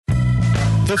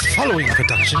The following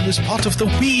production is part of the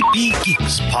We Be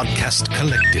Geeks podcast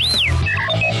collective.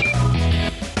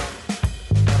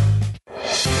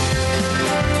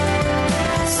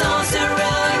 Sorcerer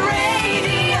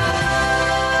Radio.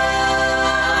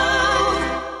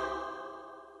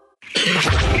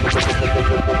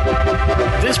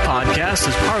 This podcast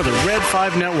is part of the Red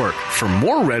 5 Network. For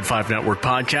more Red 5 Network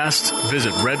podcasts,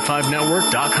 visit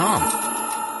red5network.com.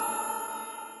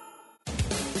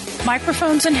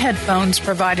 Microphones and headphones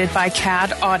provided by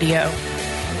CAD Audio.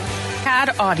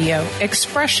 CAD Audio,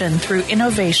 expression through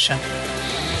innovation.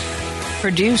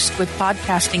 Produced with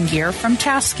podcasting gear from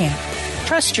Tascam.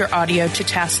 Trust your audio to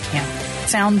Tascam.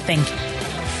 Sound thinking.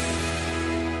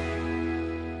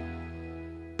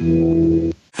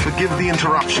 Forgive the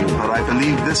interruption, but I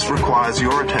believe this requires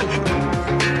your attention.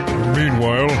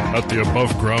 Meanwhile, at the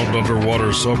above-ground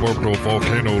underwater suborbital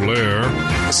volcano lair...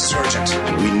 This is urgent.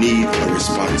 We need a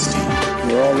response team.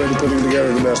 We're already putting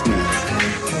together the best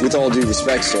man. With all due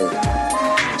respect, sir,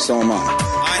 so am I.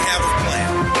 I have a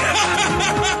plan.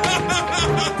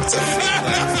 It's a fake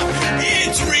laugh.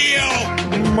 It's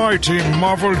real! Mighty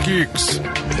Marvel Geeks.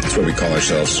 That's what we call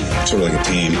ourselves. Sort of like a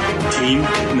team. Team?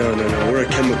 No. We're a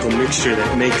chemical mixture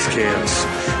that makes chaos.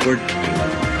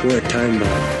 We're a time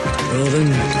bomb. Well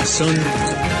then, son,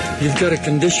 you've got a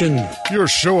condition. Your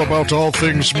show about all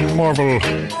things Marvel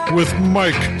with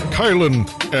Mike, Kylan,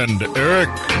 and Eric.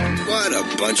 What a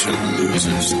bunch of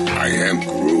losers. I am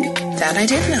Groot. That I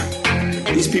did know.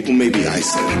 These people may be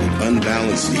isolated,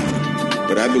 unbalanced even,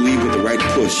 but I believe with the right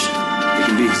push, they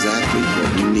can be exactly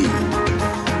what we need.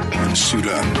 Suit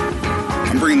up.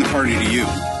 I'm bringing the party to you.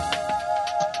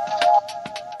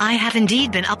 I have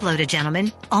indeed been uploaded,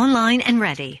 gentlemen. Online and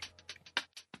ready.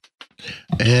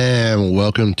 And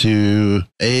welcome to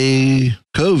a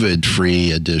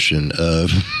COVID-free edition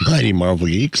of Mighty Marvel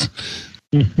Geeks.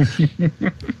 For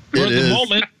the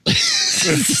moment.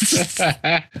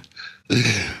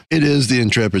 It is the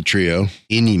Intrepid Trio,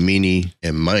 Eeny, Meeny,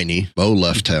 and Miny, Bo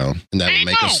left town, and that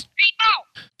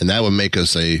would make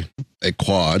us a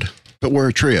quad, but we're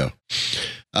a trio.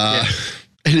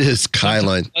 It is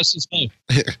Kylan.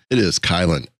 It is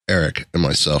Kylan, Eric, and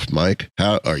myself, Mike.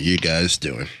 How are you guys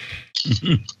doing?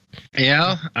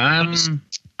 Yeah, I'm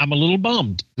a little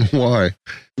bummed. Why?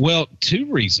 Well, two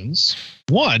reasons.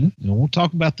 One, and we'll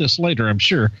talk about this later, I'm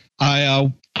sure. I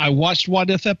watched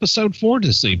What If episode 4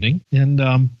 this evening, and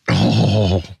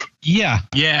yeah,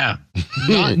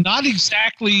 not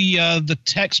exactly the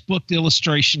textbook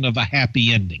illustration of a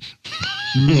happy ending.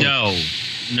 No.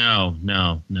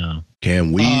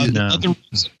 Can we? The other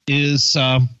reason is,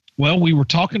 we were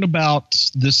talking about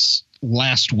this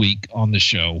last week on the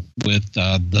show with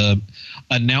the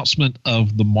announcement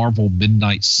of the Marvel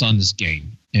Midnight Suns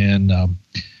game. And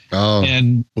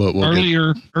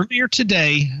earlier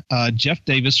today, Jeff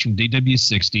Davis from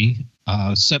DW60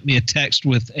 sent me a text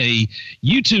with a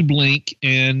YouTube link,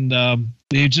 and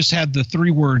they just had the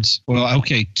 2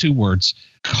 words,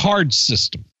 card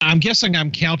system. I'm guessing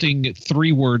I'm counting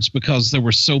 3 words because there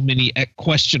were so many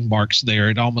question marks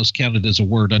there, it almost counted as a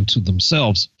word unto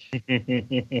themselves.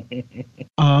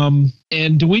 And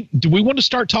do we want to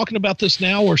start talking about this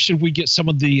now, or should we get some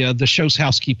of the show's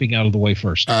housekeeping out of the way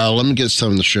first? Let me get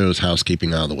some of the show's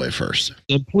housekeeping out of the way first.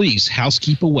 Then please,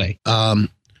 housekeep away.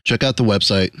 Check out the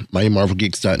website,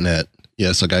 mightymarvelgeeks.net.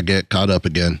 Yes, I got to get caught up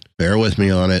again. Bear with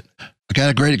me on it. I got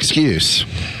a great excuse.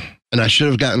 And I should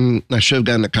have gotten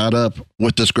it caught up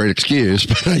with this great excuse,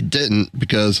 but I didn't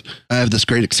because I have this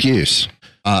great excuse.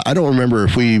 I don't remember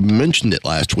if we mentioned it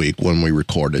last week when we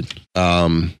recorded,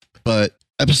 but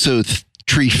episode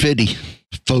 350,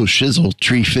 Faux Shizzle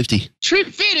 350.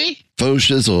 350? Faux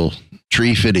Shizzle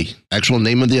 350. Actual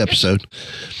name of the episode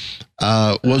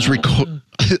was recorded.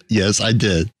 Yes, I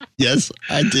did.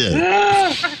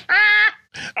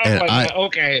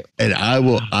 Okay. And I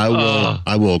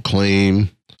will claim.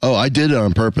 Oh, I did it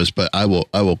on purpose, but I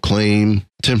will claim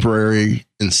temporary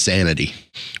insanity.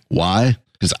 Why?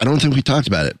 Because I don't think we talked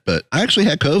about it, but I actually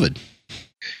had COVID.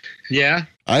 Yeah.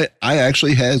 I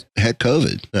actually had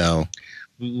COVID. Now,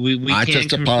 I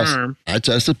tested positive. I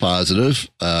tested positive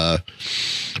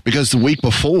because the week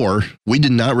before we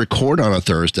did not record on a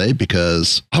Thursday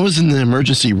because I was in the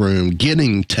emergency room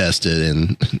getting tested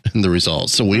and the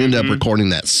results. So we ended up recording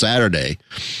that Saturday.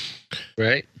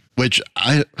 Right. Which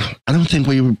I don't think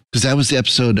because that was the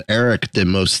episode Eric did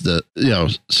most of the,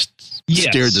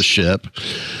 steered the ship.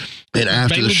 And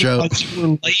after the show, you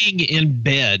were laying in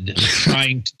bed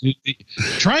trying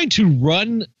to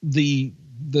run the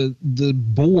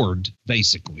board,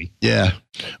 basically. Yeah.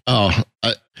 Oh,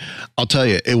 I'll tell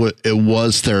you, it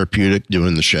was therapeutic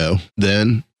doing the show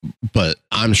then. but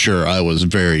I'm sure I was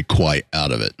very quite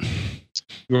out of it.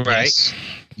 Right.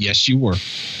 Yes, you were.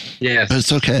 Yes. But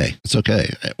it's okay. It's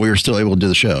okay. We were still able to do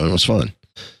the show, and it was fun.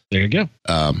 There you go.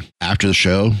 After the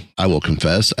show, I will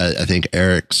confess, I think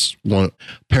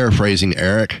paraphrasing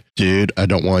Eric, dude, I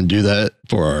don't want to do that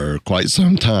for quite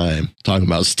some time. Talking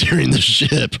about steering the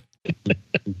ship.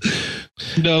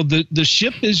 No, the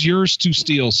ship is yours to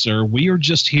steal, sir. We are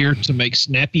just here to make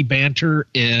snappy banter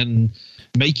and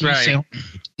make you sound.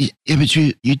 Yeah, but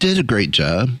you did a great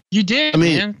job. You did,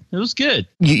 man. It was good.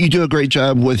 You do a great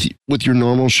job with your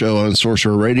normal show on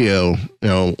Sorcerer Radio,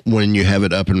 when you have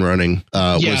it up and running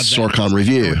with Sorcom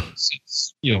Review.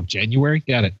 January.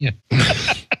 Got it. Yeah.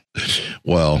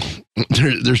 Well,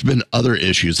 there's been other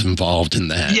issues involved in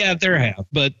that. Yeah, there have,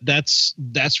 but that's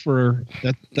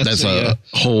a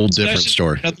whole different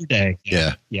story. Another day.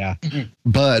 Yeah.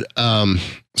 But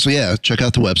so yeah, check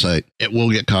out the website. It will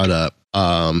get caught up.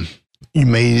 You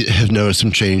may have noticed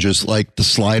some changes, like the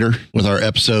slider with our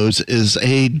episodes is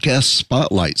a guest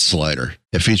spotlight slider.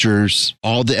 It features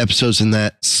all the episodes in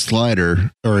that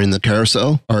slider or in the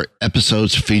carousel are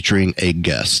episodes featuring a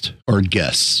guest or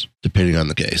guests, depending on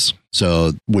the case.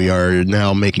 So we are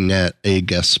now making that a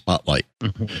guest spotlight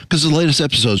because the latest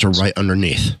episodes are right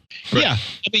underneath. Yeah.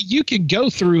 I mean, you can go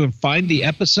through and find the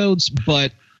episodes,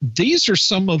 but these are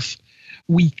some of,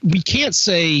 we can't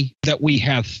say that we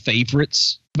have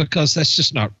favorites, because that's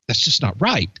just not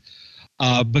right.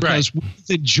 Because we've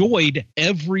enjoyed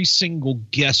every single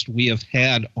guest we have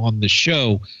had on the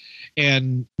show,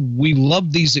 and we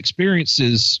love these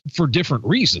experiences for different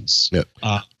reasons. Yep.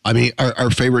 I mean, our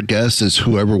favorite guest is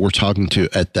whoever we're talking to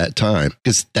at that time,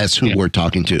 because that's who we're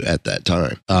talking to at that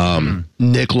time.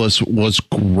 Nicholas was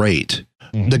great.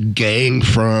 The gang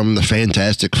from the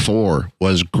Fantastic Four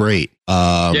was great.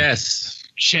 Yes.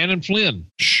 Shannon Flynn.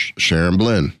 Sharon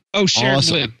Blynn. Oh, Sharon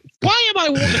Flynn. Why am I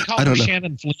wanting to call her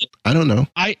Shannon Flynn? I don't know.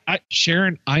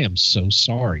 Sharon, I am so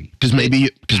sorry. Because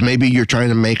maybe you're trying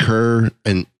to make her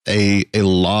a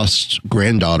lost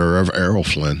granddaughter of Errol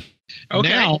Flynn. Okay.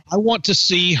 Now I want to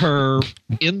see her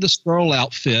in the Skrull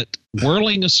outfit,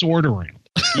 whirling a sword around.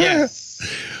 Yes.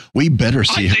 We better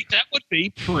see her. I think that would be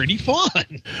pretty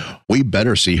fun. We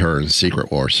better see her in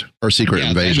Secret Wars or Secret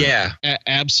Invasion. Yeah.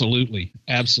 Absolutely.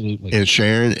 And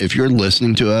Sharon, if you're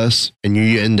listening to us and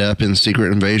you end up in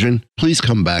Secret Invasion, please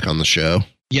come back on the show.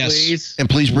 Yes. Please. And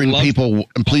please bring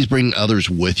please bring others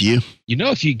with you.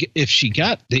 If she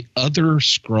got the other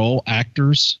Skrull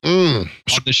actors on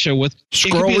the show with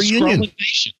Skrull reunion. Skrull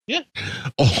Invasion. Yeah.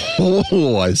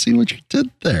 Oh, I see what you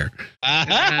did there.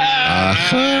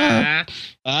 As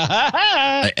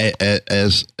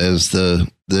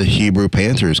the Hebrew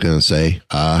Panther is going to say,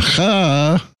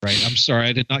 aha. Right. I'm sorry,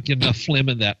 I did not get enough phlegm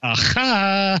in that.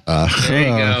 Aha. There you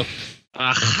go.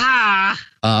 Aha.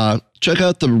 Check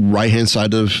out the right-hand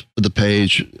side of the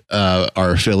page,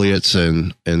 our affiliates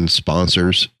and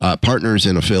sponsors, partners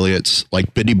and affiliates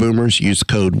like Bitty Boomers. Use the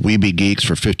code WeBeGeeks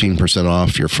for 15%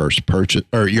 off your first purchase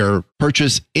or your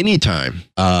purchase anytime.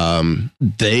 You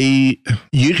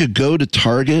could go to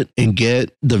Target and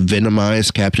get the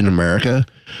Venomized Captain America,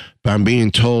 but I'm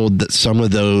being told that some of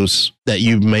those that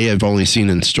you may have only seen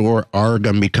in store are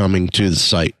going to be coming to the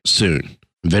site soon.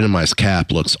 Venomized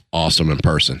Cap looks awesome in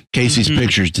person. Casey's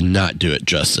pictures did not do it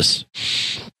justice.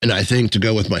 And I think to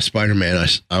go with my Spider-Man,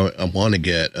 I want to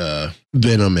get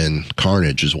Venom and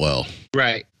Carnage as well.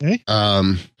 Right.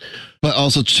 But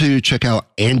also to check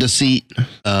out Andaseat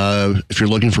if you're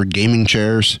looking for gaming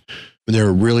chairs. They're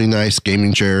a really nice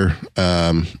gaming chair,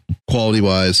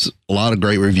 quality-wise. A lot of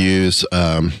great reviews.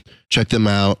 Check them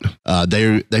out.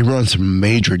 They run some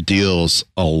major deals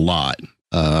a lot.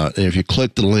 And if you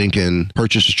click the link and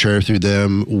purchase a chair through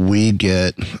them, we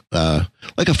get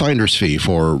like a finder's fee a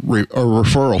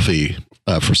referral fee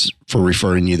for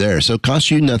referring you there. So it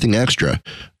costs you nothing extra,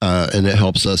 and it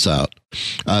helps us out.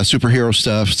 Superhero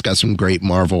stuff. It's got some great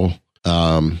Marvel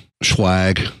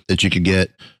swag that you could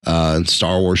get, and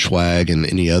Star Wars swag and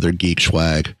any other geek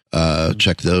swag.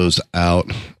 Check those out.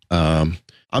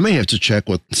 I may have to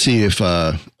see if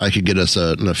I could get us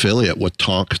an affiliate with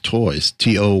Tonk Toys,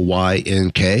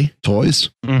 TOYNK Toys,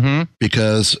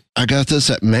 because I got this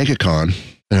at MegaCon,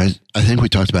 and I think we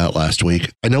talked about it last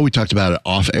week. I know we talked about it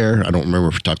off air. I don't remember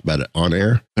if we talked about it on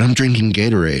air, but I'm drinking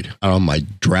Gatorade out of my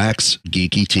Drax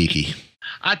Geeky Tiki.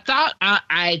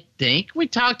 I think we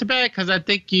talked about it because I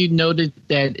think you noted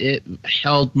that it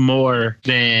held more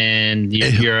than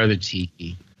your other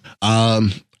Tiki.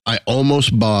 I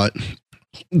almost bought.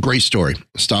 Great story.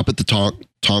 Stop at the Tonk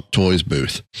Toys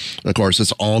booth. And of course,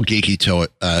 it's all geeky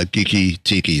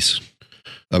tikis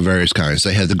of various kinds.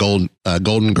 They had the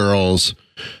Golden Girls,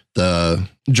 the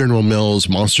General Mills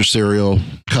Monster Cereal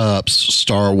cups,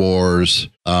 Star Wars,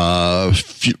 the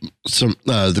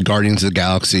Guardians of the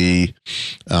Galaxy,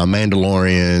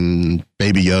 Mandalorian,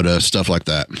 Baby Yoda, stuff like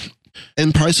that.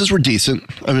 And prices were decent.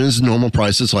 I mean, it's normal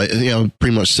prices, like,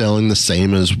 pretty much selling the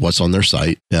same as what's on their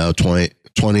site.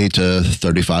 20 to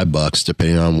 $35,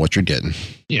 depending on what you're getting.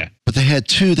 Yeah. But they had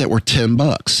two that were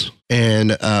 $10.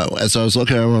 And as I was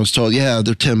looking at them, I was told, yeah,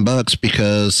 they're $10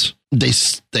 because they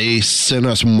sent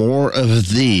us more of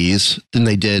these than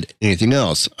they did anything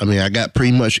else. I mean, I got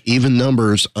pretty much even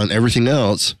numbers on everything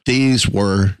else. These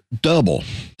were double.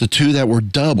 The two that were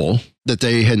double that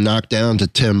they had knocked down to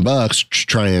 $10 to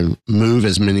try and move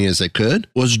as many as they could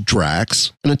was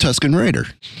Drax and a Tusken Raider.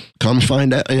 Come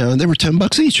find out, they were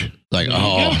 $10 each. Like,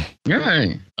 oh,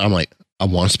 yeah. I'm like, I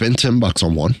want to spend $10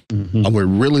 on one. I would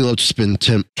really love to spend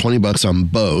 $20 on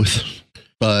both.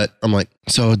 But I'm like,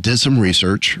 so I did some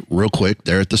research real quick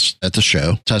there at the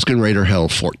show. Tusken Raider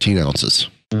held 14 ounces.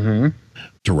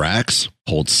 Drax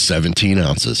holds 17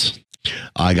 ounces.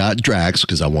 I got Drax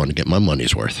because I wanted to get my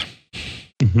money's worth.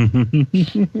 There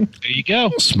you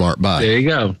go. Smart buy. There you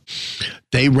go.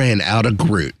 They ran out of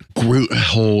Groot. Groot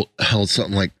held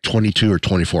something like 22 or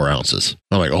 24 ounces.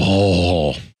 I'm like,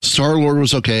 oh, Star-Lord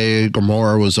was okay.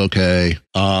 Gamora was okay.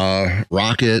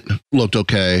 Rocket looked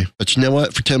okay. But you know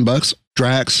what? For $10,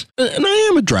 Drax, and I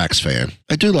am a Drax fan.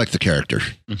 I do like the character.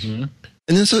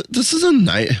 And this is a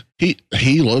nice.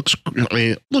 He looks. I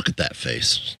mean, look at that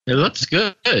face. It looks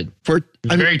good.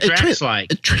 Very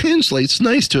Drax-like. It translates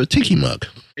nice to a tiki mug.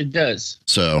 It does.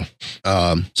 So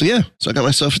yeah. So I got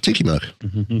myself a tiki mug.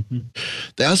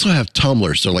 They also have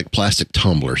tumblers. They're like plastic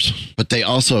tumblers, but they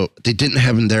didn't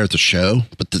have them there at the show,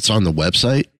 but it's on the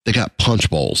website. They got punch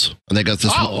bowls, and they got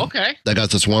this. Oh, okay. They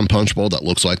got this one punch bowl that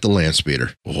looks like the land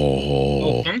speeder.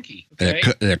 Oh, funky. Okay.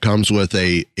 And it comes with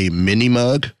a mini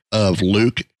mug of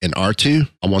Luke and R2.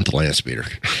 I want the land speeder.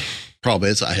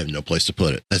 Problem is, I have no place to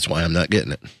put it. That's why I'm not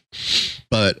getting it.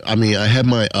 But I mean, I have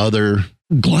my other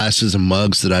glasses and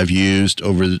mugs that I've used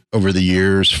over the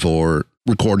years for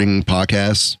recording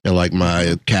podcasts, like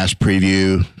my cast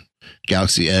preview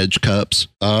Galaxy Edge cups.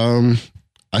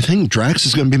 I think Drax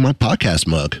is going to be my podcast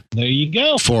mug. There you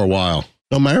go. For a while,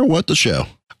 no matter what the show.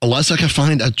 Unless I can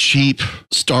find a cheap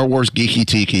Star Wars geeky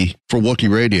tiki for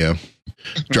Wookiee Radio,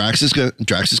 Drax is going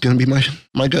to be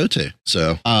my go-to.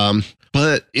 So,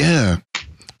 but yeah,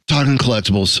 talking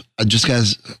collectibles, I just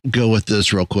guys go with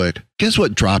this real quick. Guess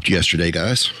what dropped yesterday,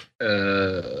 guys?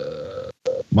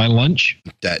 My lunch.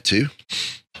 That too.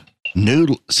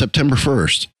 New September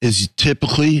 1st is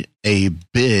typically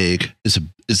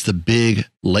is the big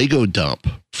Lego dump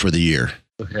for the year.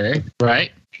 Okay.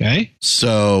 Right. Okay.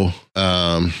 So,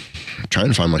 I'm trying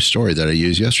to find my story that I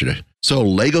used yesterday. So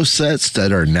Lego sets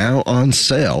that are now on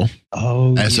sale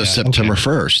as of September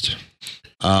 1st.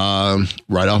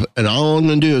 Right off. And all I'm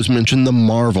going to do is mention the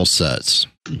Marvel sets.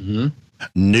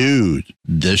 New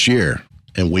this year.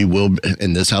 And we will,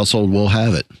 in this household, we'll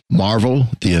have it. Marvel,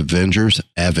 the Avengers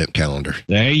Advent Calendar.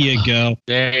 There you go.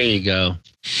 There you go.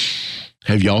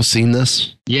 Have y'all seen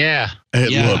this? Yeah.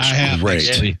 It looks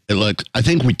great. Yeah. It looked. I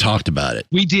think we talked about it.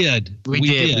 We did. We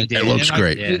did. It looks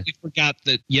great. I completely forgot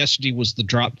that yesterday was the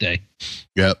drop day.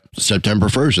 Yep. September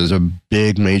 1st is a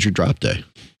big major drop day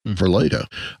for Lego.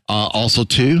 Also,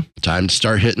 too, time to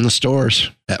start hitting the stores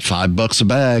at $5 a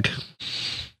bag.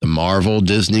 The Marvel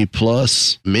Disney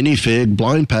Plus minifig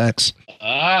blind packs.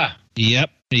 Yep.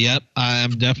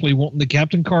 I'm definitely wanting the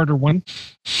Captain Carter one.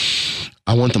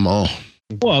 I want them all.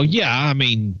 Well, yeah, I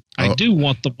mean, I do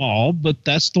want them all, but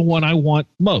that's the one I want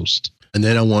most. And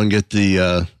then I want to get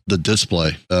the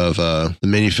display of the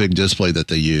minifig display that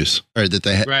they use or that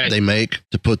they make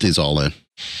to put these all in.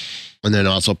 And then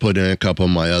also put in a couple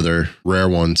of my other rare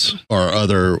ones or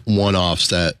other one-offs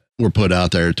that were put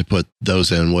out there to put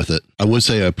those in with it. I would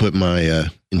say I put my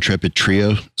Intrepid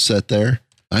Trio set there.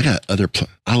 I got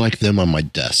I like them on my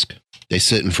desk. They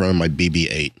sit in front of my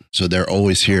BB-8, so they're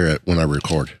always here when I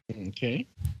record. Okay.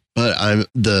 But I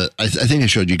think I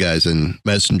showed you guys in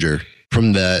Messenger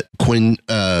from that Quinn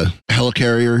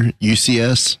helicarrier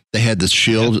UCS. They had the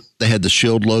shield. Yes. They had the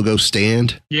shield logo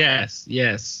stand. Yes.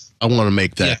 I want to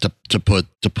make that to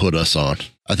put us on.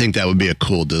 I think that would be a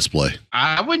cool display.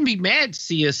 I wouldn't be mad to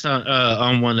see us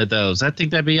on one of those. I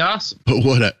think that'd be awesome. But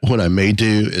what I may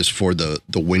do is for the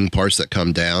wing parts that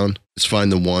come down, is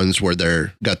find the ones where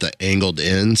they're got the angled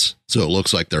ends, so it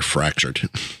looks like they're fractured.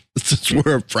 Since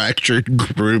we're a fractured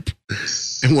group,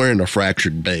 and we're in a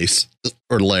fractured base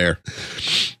or layer.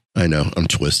 I know I'm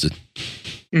twisted.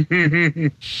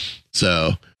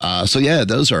 So yeah,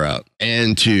 those are out.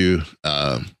 And to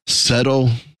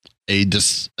settle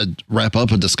wrap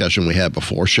up a discussion we had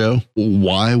before show.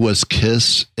 Why was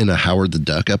Kiss in a Howard the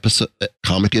Duck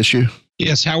comic issue?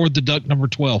 Yes, Howard the Duck number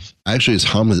 12. Actually, it's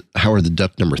Howard the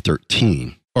Duck number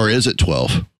 13. Or is it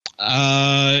 12?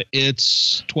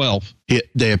 It's 12.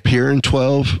 They appear in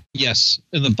 12? Yes,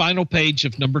 in the final page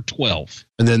of number 12.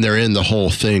 And then they're in the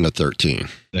whole thing of 13.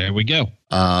 There we go.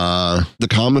 The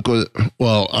comic was,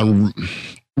 on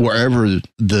wherever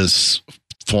this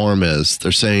forum is,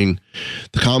 they're saying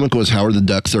the comic was Howard the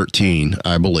Duck 13,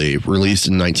 I believe, released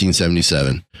in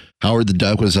 1977. Howard the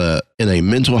Duck was in a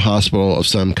mental hospital of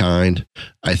some kind.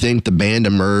 I think the band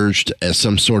emerged as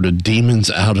some sort of demons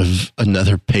out of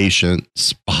another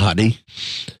patient's body.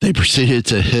 They proceeded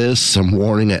to hiss some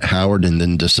warning at Howard and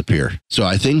then disappear. So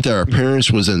I think their appearance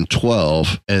was in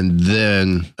 12, and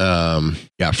then,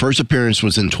 first appearance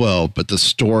was in 12, but the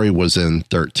story was in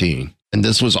 13. And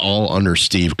this was all under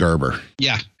Steve Gerber.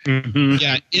 Yeah. Mm-hmm.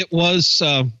 Yeah, it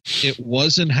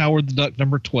was in Howard the Duck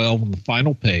number 12 on the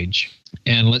final page.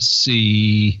 And let's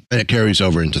see. And it carries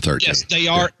over into 13. Yes, they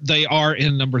are. They are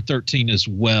in number 13 as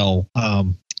well.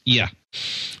 Yeah.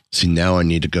 See, now I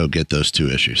need to go get those two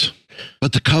issues.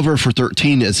 But the cover for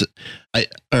 13 is,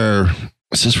 the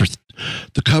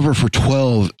cover for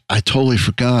 12. I totally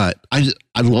forgot. I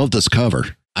love this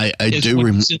cover. I do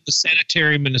remember the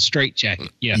sanitarium in a straitjacket.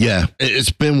 Yeah. Yeah.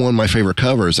 It's been one of my favorite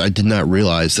covers. I did not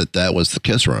realize that was the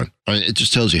Kiss run. I mean, it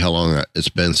just tells you how long it's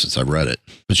been since I read it.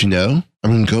 But I'm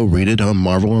going to go read it on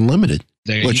Marvel Unlimited.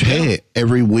 Hey,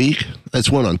 every week,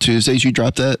 that's one on Tuesdays. You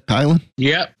drop that, Kylan?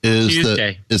 Yep.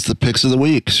 Tuesday. It's the picks of the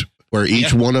weeks, where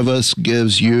each one of us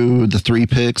gives you the 3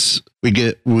 picks. We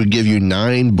give you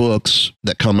 9 books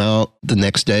that come out the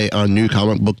next day on New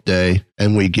Comic Book Day,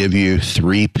 and we give you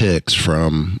 3 picks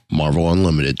from Marvel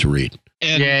Unlimited to read.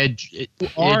 And it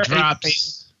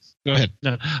drops. Go ahead.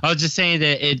 No, I was just saying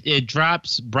that it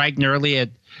drops bright and early at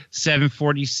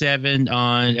 7:47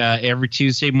 on every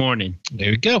Tuesday morning.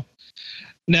 There you go.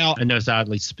 Now, I know it's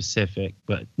oddly specific,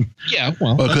 but yeah,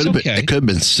 well it could have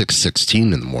been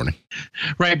 6:16 in the morning.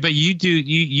 Right, but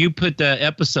you put the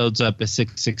episodes up at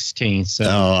 6:16. So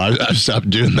I stopped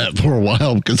doing that for a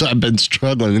while because I've been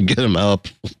struggling to get them up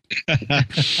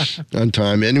on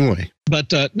time anyway.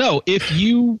 But no, if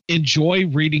you enjoy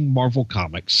reading Marvel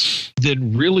comics,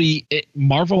 then really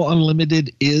Marvel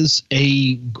Unlimited is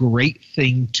a great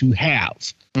thing to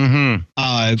have. Mm-hmm.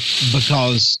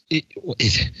 Because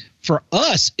for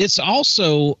us, it's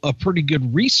also a pretty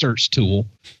good research tool.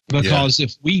 Because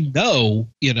if we know,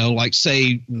 like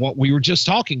say what we were just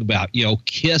talking about,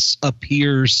 Kiss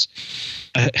appears,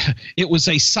 it was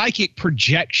a psychic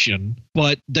projection,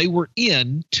 but they were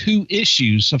in 2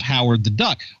 issues of Howard the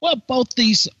Duck. Well, both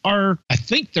these I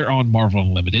think they're on Marvel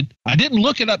Unlimited. I didn't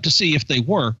look it up to see if they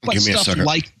were, but stuff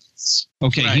like this.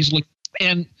 Okay, right. He's looking,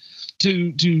 and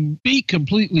to be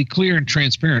completely clear and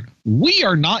transparent, we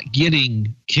are not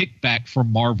getting kickback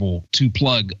from Marvel to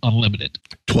plug Unlimited.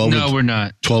 We're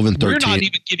not. 12 and 13. We're not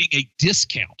even getting a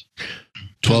discount.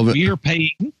 12. We are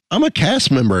paying. I'm a cast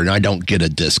member and I don't get a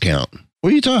discount.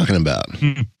 What are you talking about?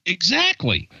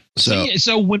 Exactly. So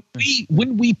when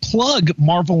we plug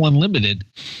Marvel Unlimited,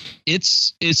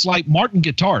 it's like Martin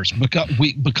Guitars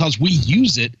because we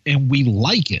use it and we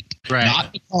like it, right?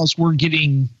 Not because we're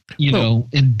getting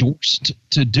endorsed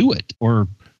to do it or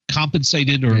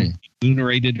compensated or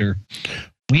remunerated or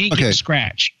we ain't getting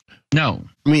scratched. No,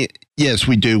 I mean, yes,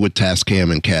 we do with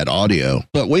Tascam and CAD Audio,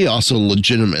 but we also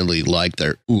legitimately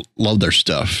love their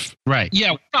stuff. Right.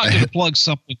 Yeah, we're not going to plug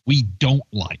something we don't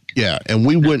like. Yeah, and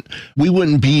we wouldn't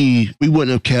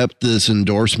have kept this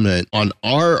endorsement on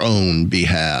our own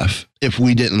behalf if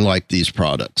we didn't like these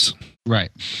products.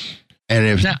 Right. And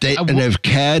if if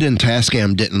CAD and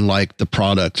Tascam didn't like the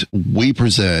product we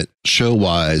present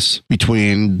show-wise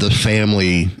between the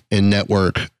family and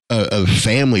network of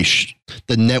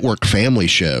the network family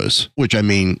shows, which I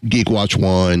mean, Geek Watch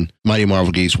 1, Mighty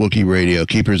Marvel Geeks, Wookiee Radio,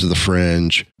 Keepers of the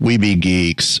Fringe, We Be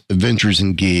Geeks, Adventures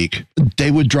in Geek, they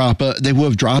would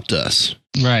have dropped us.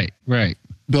 Right.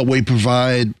 But we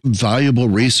provide valuable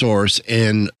resource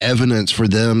and evidence for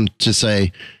them to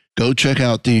say, go check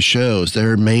out these shows.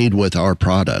 They're made with our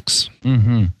products.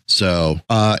 Mm-hmm. So,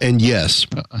 and yes,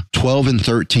 12 and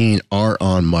 13 are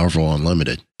on Marvel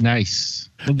Unlimited. Nice.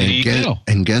 Well, there you go.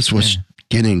 And guess what's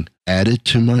getting added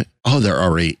to my... Oh, they're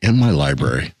already in my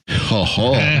library.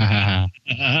 Now,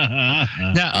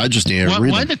 I just need to read them.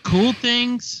 One of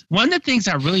the things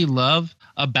I really love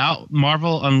about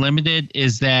Marvel Unlimited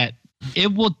is that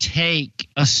it will take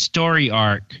a story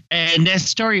arc, and that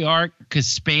story arc could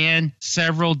span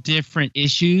several different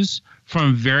issues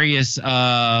from various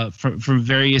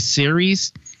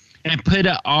series, and put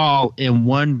it all in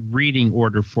one reading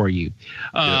order for you.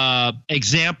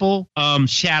 Example,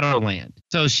 Shadowland.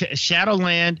 So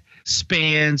Shadowland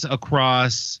spans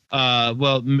across,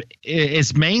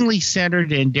 it's mainly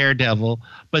centered in Daredevil,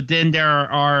 but then there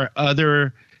are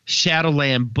other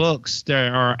Shadowland books.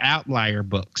 There are outlier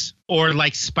books, or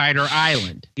like Spider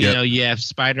Island. You know, you have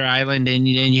Spider Island, and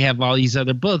then you have all these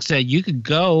other books that you could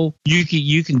go.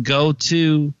 You can go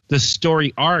to the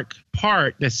story arc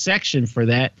part, the section for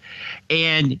that,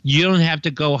 and you don't have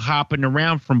to go hopping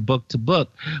around from book to book.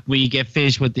 When you get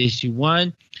finished with issue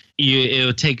 1,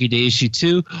 it'll take you to issue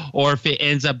 2, or if it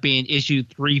ends up being issue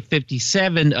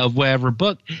 357 of whatever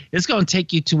book, it's going to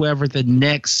take you to wherever the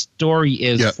next story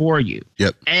is for you.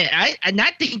 And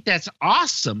I think that's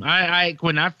awesome.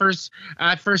 When I first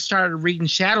started reading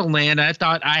Shadowland, I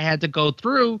thought I had to go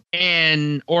through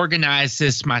and organize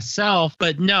this myself,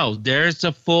 but no, there's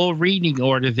a full reading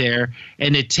order there,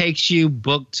 and it takes you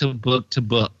book to book to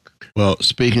book. Well,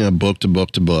 speaking of book to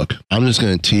book to book, I'm just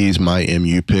going to tease my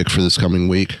MU pick for this coming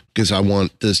week because I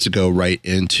want this to go right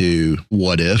into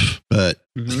What If, but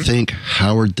think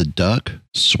Howard the Duck,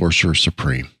 Sorcerer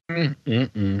Supreme.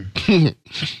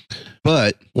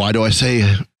 But why do I say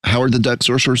Howard the Duck,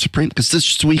 Sorcerer Supreme? Because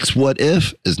this week's What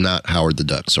If is not Howard the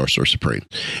Duck, Sorcerer Supreme.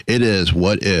 It is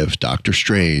what if Doctor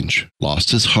Strange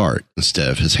lost his heart instead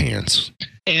of his hands.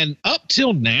 And up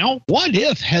till now, What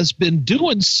If has been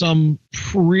doing some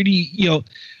pretty,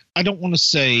 I don't want to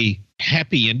say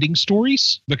happy ending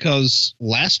stories, because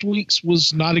last week's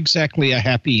was not exactly a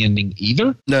happy ending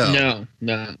either. No.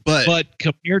 But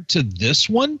compared to this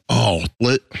one, hold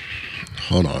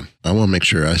on. I want to make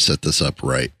sure I set this up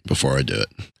right before I do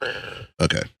it.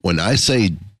 Okay. When I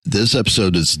say this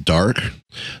episode is dark,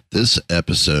 this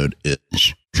episode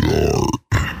is dark.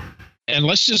 And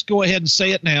let's just go ahead and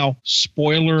say it now.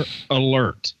 Spoiler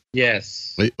alert.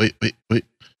 Yes. Wait.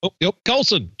 Oh, yep.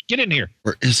 Coulson, get in here.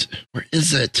 Where is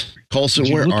it?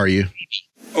 Coulson, where are you?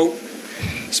 Oh,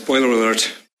 spoiler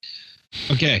alert.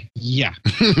 Okay. Yeah.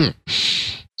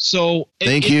 So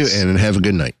thank you and have a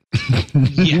good night.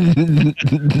 Yeah.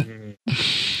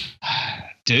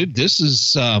 Dude, this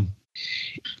is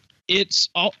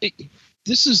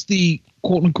this is the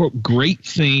quote unquote great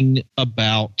thing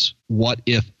about What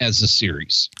If as a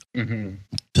series.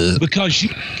 Because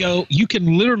you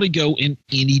can literally go in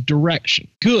any direction.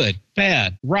 Good,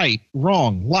 bad, right,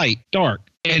 wrong, light, dark.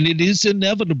 And it is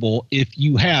inevitable, if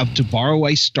you have, to borrow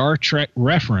a Star Trek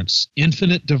reference,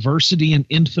 infinite diversity and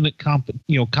infinite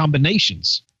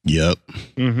combinations. Yep.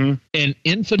 An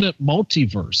infinite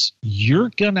multiverse.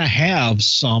 You're going to have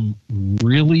some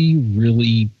really,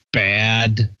 really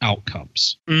bad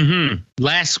outcomes.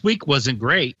 Last week wasn't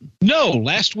great. No,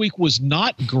 last week was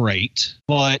not great,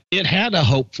 but it had a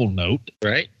hopeful note.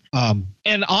 Right.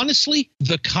 And honestly,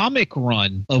 the comic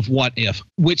run of What If,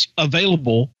 which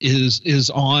available is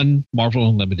on Marvel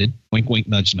Unlimited, wink, wink,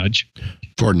 nudge, nudge,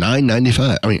 for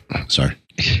 $9.95. I mean, sorry.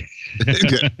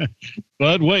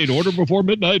 But wait, order before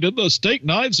midnight and the steak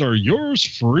knives are yours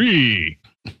free.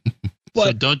 But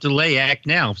so don't delay, act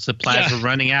now. Supplies are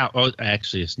running out. Oh,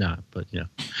 actually, it's not, but yeah.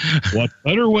 What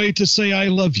better way to say I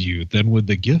love you than with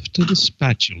the gift of the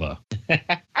spatula?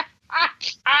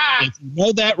 If you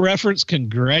know that reference,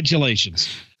 congratulations.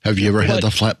 Have you ever had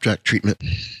the flapjack treatment?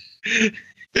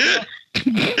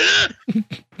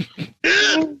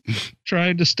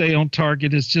 Trying to stay on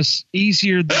target is just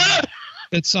easier than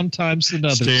sometimes than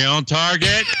others. Stay on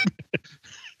target.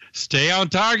 Stay on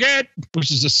target.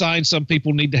 Which is a sign some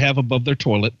people need to have above their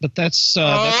toilet, but that's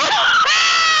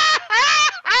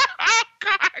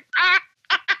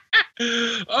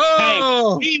Hey,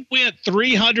 we went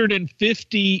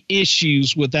 350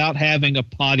 issues without having a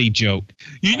potty joke.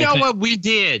 You know what we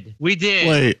did? We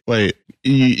did. Wait.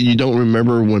 You don't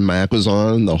remember when Mac was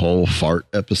on the whole fart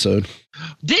episode?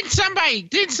 Didn't somebody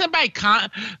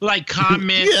comment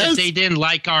that they didn't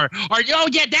like our oh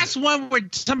yeah, that's one where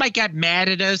somebody got mad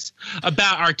at us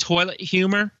about our toilet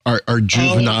humor. Our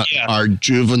juvenile our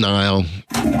juvenile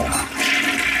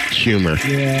humor.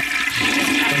 Yeah.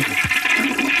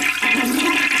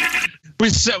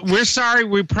 We're sorry.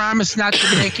 We promise not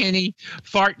to make any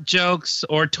fart jokes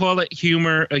or toilet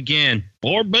humor again.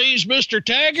 More beans, Mr.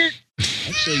 Taggart. I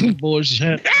see you boys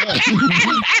have.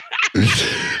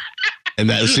 And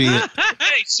that's it.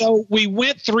 Hey, so we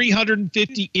went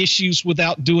 350 issues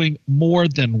without doing more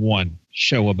than one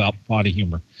show about potty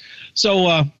humor.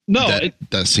 So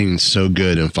that seems so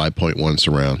good in 5.1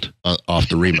 surround off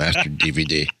the remastered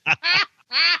DVD.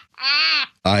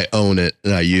 I own it,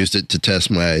 and I used it to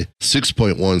test my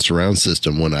 6.1 surround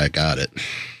system when I got it.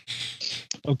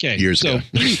 Okay, years ago.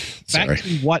 Back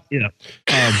to What If.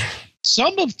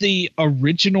 some of the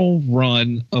original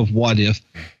run of What If,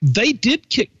 they did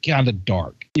get kind of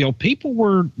dark. People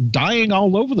were dying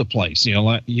all over the place.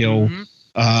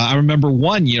 I remember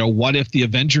one. What if the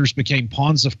Avengers became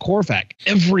pawns of Korvac?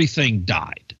 Everything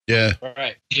died. Yeah.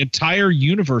 Right. The entire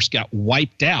universe got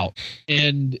wiped out.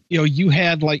 And, you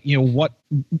had what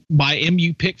my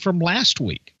MU pick from last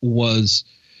week was,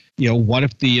 what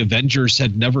if the Avengers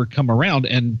had never come around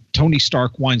and Tony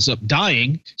Stark winds up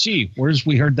dying? Gee, where's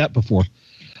we heard that before?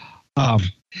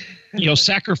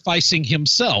 Sacrificing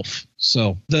himself.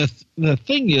 So the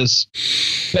thing is,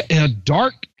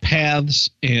 dark paths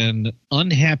and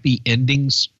unhappy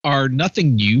endings are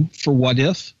nothing new for What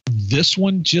If. This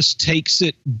one just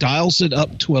dials it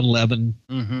up to 11,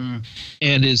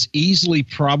 and is easily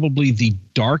probably the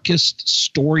darkest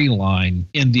storyline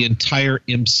in the entire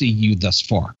MCU thus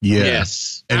far. Yeah.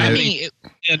 Yes.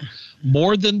 And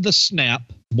more than the snap,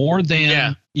 more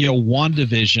than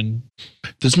WandaVision.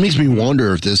 This makes me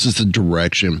wonder if this is the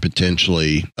direction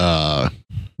potentially the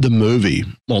movie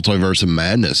Multiverse of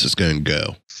Madness is going to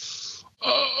go.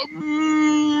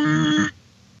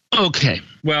 Okay.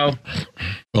 Well,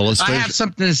 let's I have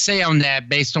something to say on that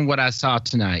based on what I saw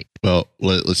tonight. Well,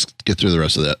 let's get through the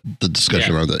rest of the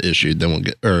discussion on the issue, then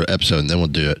we'll episode, and then we'll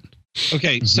do it.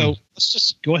 Okay, so let's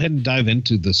just go ahead and dive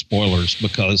into the spoilers,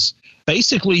 because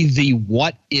basically the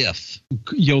what if,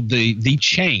 the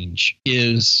change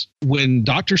is when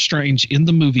Doctor Strange in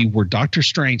the movie where Doctor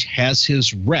Strange has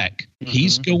his wreck,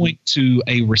 he's going to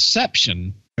a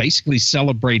reception basically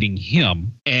celebrating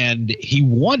him, and he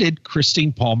wanted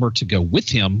Christine Palmer to go with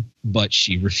him, but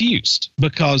she refused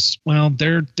because, well,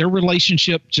 their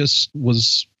relationship just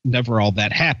was never all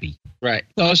that happy. Right.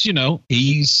 Because,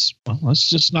 he's, well, let's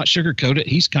just not sugarcoat it.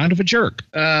 He's kind of a jerk.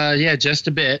 Yeah, just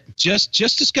a bit. Just a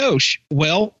skosh.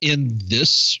 Well, in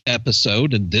this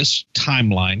episode, in this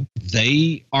timeline,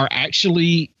 they are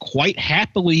actually quite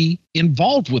happily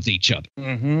involved with each other.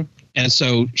 Mm-hmm. And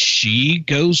so she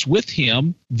goes with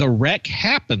him. The wreck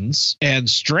happens, and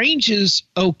Strange is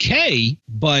okay,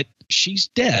 but she's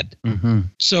dead. Mm-hmm.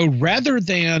 So rather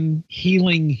than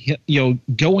healing,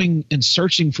 going and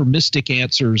searching for mystic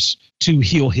answers to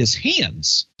heal his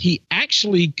hands, he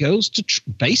actually goes to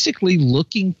basically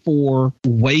looking for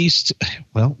ways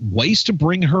to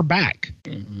bring her back.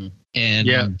 Mm-hmm.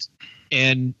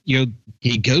 And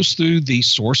he goes through the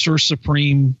Sorcerer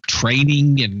Supreme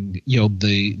training, and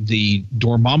the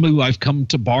Dormammu I've come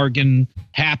to bargain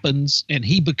happens, and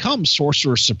he becomes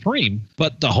Sorcerer Supreme.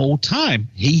 But the whole time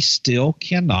he still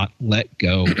cannot let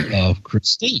go of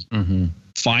Christine. Mm-hmm.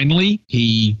 Finally,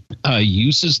 he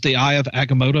uses the Eye of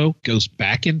Agamotto, goes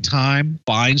back in time,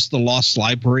 finds the lost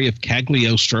library of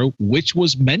Cagliostro, which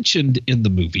was mentioned in the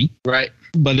movie. Right.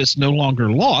 But it's no longer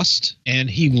lost, and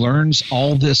he learns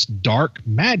all this dark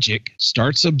magic,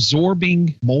 starts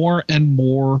absorbing more and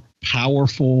more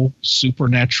powerful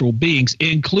supernatural beings,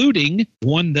 including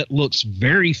one that looks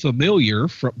very familiar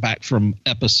back from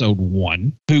episode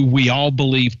 1, who we all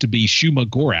believe to be Shuma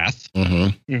Gorath.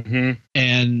 Mm-hmm. Mm-hmm.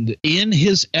 And in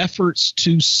his efforts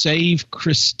to save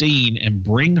Christine and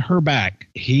bring her back,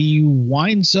 he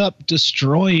winds up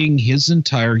destroying his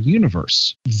entire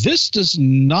universe. This does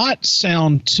not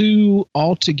sound too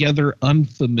altogether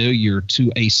unfamiliar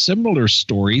to a similar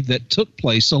story that took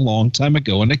place a long time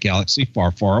ago in a galaxy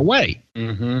far, far away.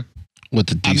 Mm-hmm. With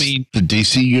the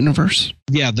DC universe?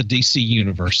 Yeah, the DC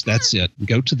universe. That's it.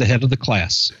 Go to the head of the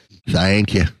class.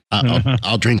 Thank you.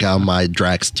 I'll drink out of my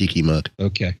Drax Tiki mug.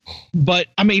 Okay. But,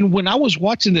 when I was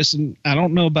watching this, and I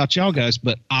don't know about y'all guys,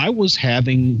 but I was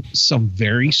having some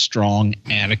very strong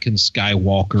Anakin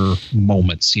Skywalker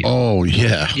moments here. Oh,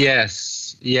 yeah.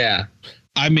 Yes. Yeah.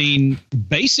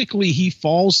 Basically, he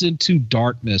falls into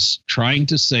darkness trying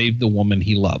to save the woman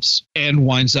he loves and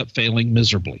winds up failing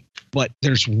miserably. But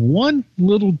there's one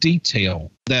little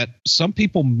detail that some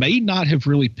people may not have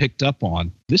really picked up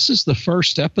on. This is the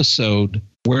first episode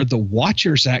where the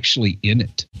Watcher's actually in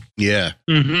it. Yeah.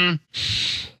 Mm-hmm.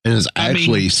 And it's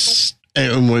actually,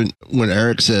 and when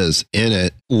Eric says in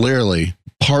it, literally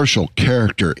partial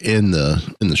character in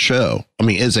the show.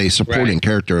 Is a supporting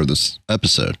character of this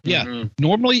episode. Yeah. Mm-hmm.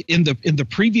 Normally in the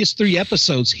previous 3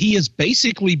 episodes, he has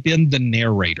basically been the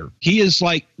narrator. He is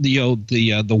like the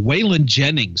Waylon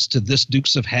Jennings to this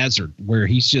Dukes of Hazzard, where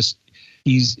he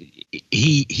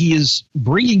is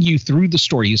bringing you through the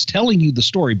story. He's telling you the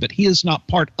story, but he is not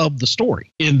part of the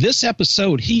story. In this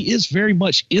episode, he is very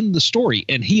much in the story,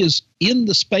 and he is in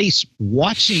the space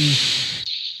watching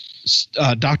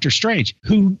Doctor Strange,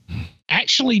 who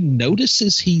actually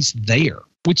notices he's there.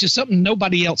 which is something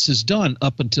nobody else has done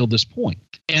up until this point.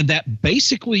 And that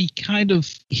basically kind of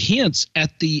hints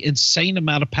at the insane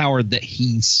amount of power that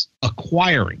he's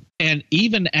acquiring. And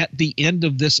even at the end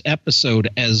of this episode,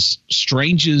 as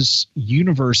Strange's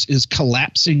universe is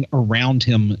collapsing around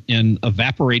him and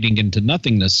evaporating into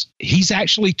nothingness, he's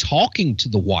actually talking to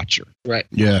the Watcher. Right.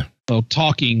 Yeah. Well,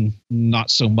 talking not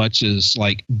so much as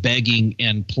like begging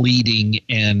and pleading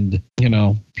and,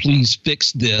 please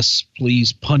fix this.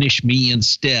 Please punish me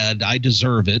instead. I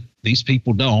deserve it. These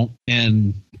people don't.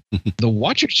 And the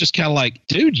Watcher's just kind of like,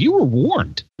 dude, you were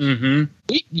warned. Mm-hmm.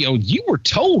 You were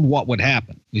told what would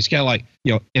happen. He's kind of like,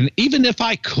 and even if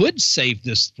I could save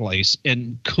this place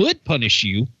and could punish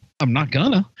you, I'm not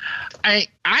gonna. I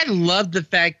love the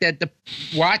fact that the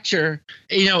Watcher,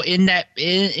 in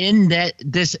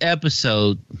this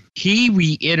episode, he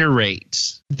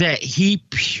reiterates that he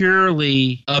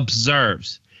purely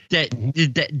observes.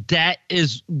 That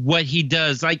is what he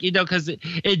does. Like, because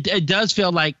it does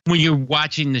feel like when you're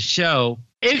watching the show,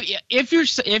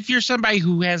 if you're somebody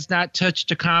who has not touched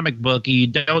a comic book and you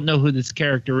don't know who this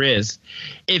character is,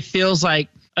 it feels like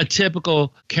a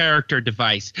typical character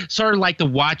device, sort of like the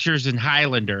Watchers in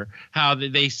Highlander, how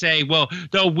they say, well,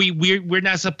 no, we're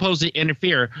not supposed to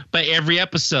interfere, but every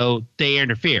episode they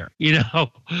interfere,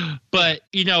 but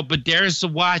there's the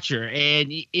Watcher.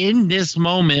 And in this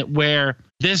moment where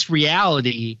this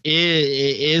reality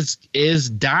is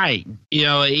dying,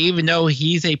 even though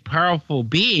he's a powerful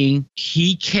being,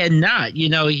 he cannot,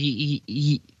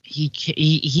 he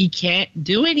can't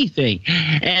do anything.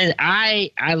 And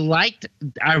I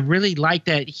really like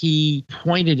that he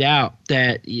pointed out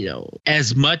that,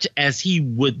 as much as he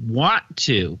would want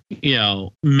to,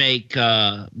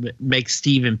 make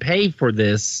Stephen pay for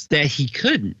this, that he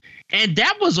couldn't. And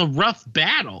that was a rough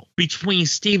battle between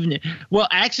Stephen. Well,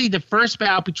 actually, the first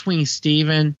battle between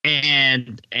Stephen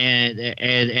and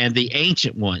the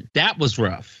Ancient One, that was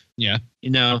rough. Yeah.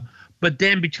 But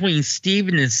then between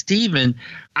Stephen and Stephen,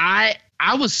 I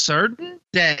was certain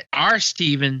that our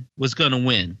Stephen was going to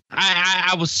win.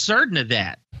 I was certain of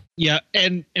that. Yeah,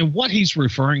 and what he's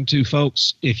referring to,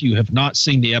 folks, if you have not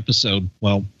seen the episode,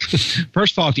 well,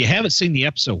 first of all, if you haven't seen the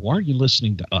episode, why are you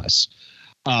listening to us?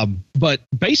 But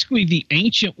basically, the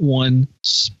Ancient One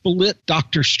split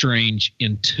Doctor Strange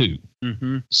in two.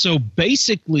 Mm-hmm. So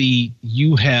basically,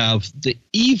 you have the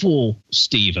evil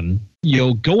Stephen,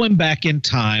 going back in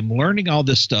time, learning all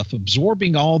this stuff,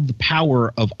 absorbing all the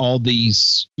power of all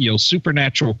these,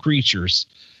 supernatural creatures,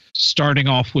 starting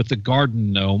off with the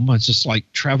garden gnome. It's just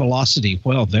like Travelocity.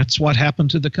 Well, that's what happened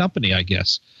to the company, I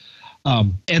guess.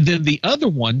 And then the other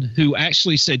one who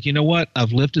actually said, you know what,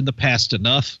 I've lived in the past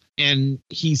enough. And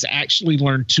he's actually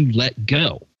learned to let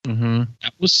go. Mm-hmm.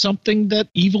 That was something that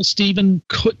evil Stephen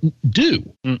couldn't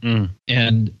do. Mm-mm.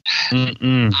 And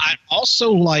Mm-mm. I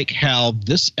also like how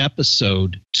this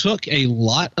episode took a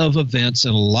lot of events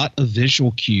and a lot of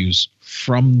visual cues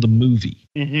from the movie.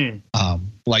 Mm-hmm.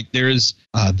 Like there is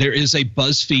a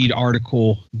BuzzFeed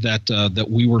article that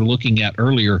we were looking at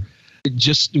earlier,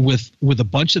 just with a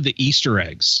bunch of the Easter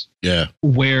eggs. Yeah.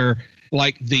 Where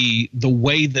like the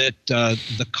way that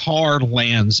the car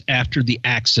lands after the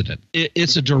accident.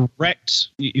 It's a direct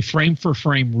frame for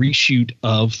frame reshoot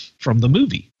from the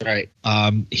movie. Right.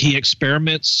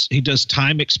 He does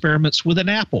time experiments with an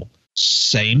apple.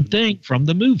 Same thing from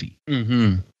the movie.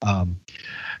 Mm-hmm.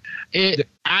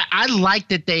 I like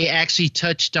that they actually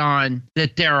touched on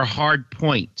that there are hard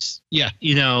points. Yeah.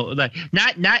 Like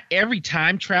not every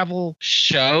time travel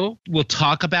show will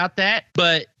talk about that,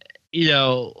 but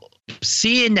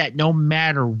seeing that no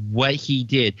matter what he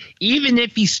did, even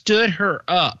if he stood her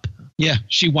up, yeah,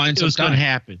 she winds up. It was going to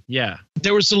happen. Yeah,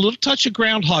 there was a little touch of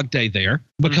Groundhog Day there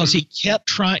because he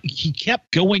kept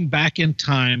going back in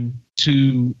time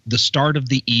to the start of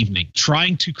the evening,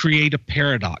 trying to create a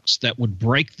paradox that would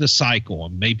break the cycle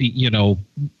and maybe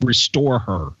restore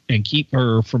her and keep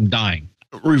her from dying.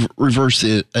 Reverse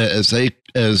it as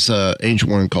Ancient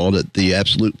One called it, the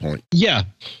absolute point. Yeah,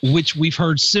 which we've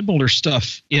heard similar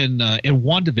stuff in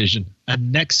WandaVision, a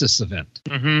Nexus event.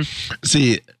 Mm-hmm.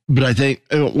 See, but I think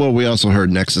we also heard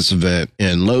Nexus event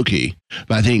in Loki,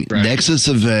 but I think Nexus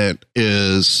event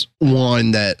is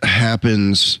one that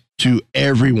happens to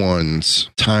everyone's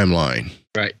timeline.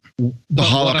 Right. The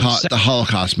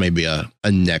Holocaust may be a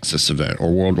Nexus event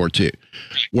or World War II,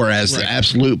 whereas the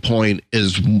absolute point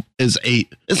is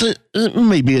it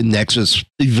may be a Nexus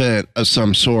event of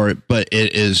some sort, but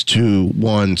it is to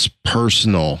one's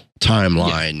personal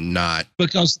timeline, not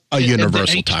because a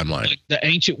universal timeline. The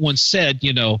Ancient One said,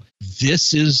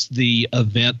 this is the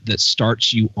event that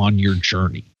starts you on your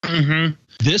journey. Mm-hmm.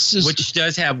 This is which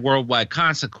does have worldwide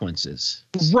consequences,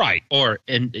 right? Or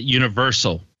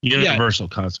universal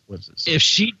consequences. If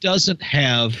she doesn't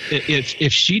have,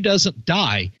 if she doesn't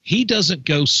die, he doesn't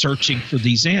go searching for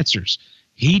these answers.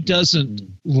 He doesn't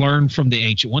learn from the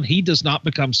Ancient One. He does not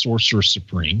become Sorcerer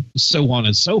Supreme, so on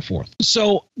and so forth.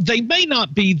 So they may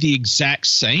not be the exact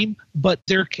same, but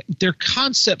they're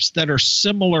concepts that are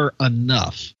similar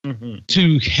enough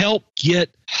to help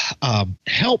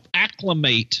help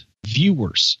acclimate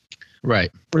viewers.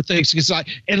 Right. For things, because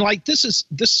this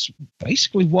is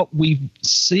basically what we've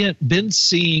been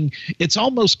seeing. It's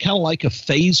almost kind of like a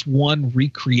phase 1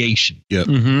 recreation.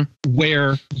 Yeah.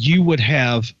 Where you would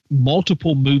have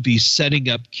multiple movies setting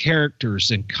up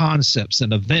characters and concepts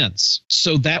and events.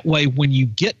 So that way, when you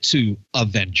get to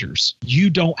Avengers, you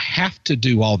don't have to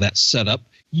do all that setup.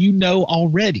 You know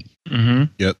already.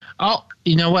 Yep. Oh,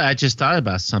 you know what? I just thought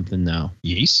about something now.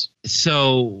 Yes.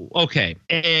 So, okay.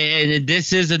 And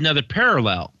this is another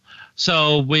parallel.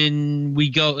 So when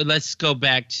let's go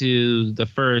back to the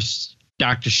first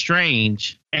Doctor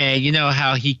Strange, and you know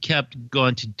how he kept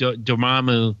going to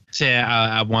Dormammu saying,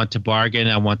 I want to bargain,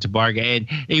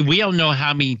 and we don't know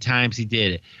how many times he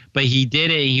did it, but he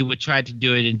did it, and he would try to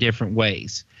do it in different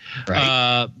ways.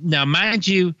 Right. Now, mind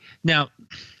you,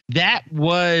 that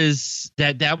was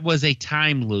a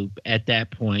time loop at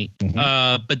that point.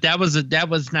 But that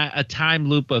was not a time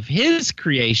loop of his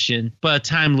creation, but a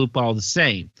time loop all the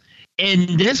same.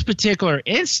 In this particular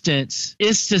instance,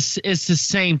 it's the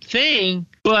same thing,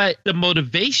 but the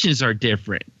motivations are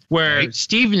different. Where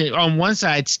Steven, on one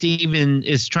side, Steven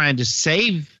is trying to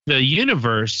save the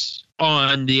universe.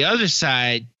 On the other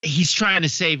side, he's trying to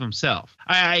save himself.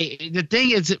 The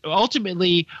thing is,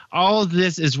 ultimately, all of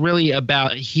this is really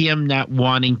about him not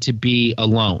wanting to be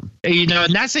alone.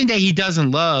 Not saying that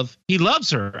he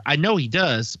loves her. I know he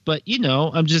does, but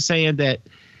I'm just saying that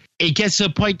it gets to a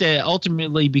point that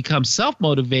ultimately becomes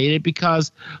self-motivated,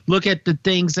 because look at the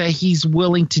things that he's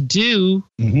willing to do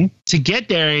to get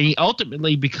there, and he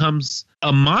ultimately becomes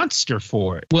a monster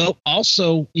for it. Well,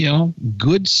 also,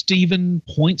 good Stephen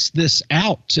points this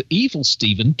out to evil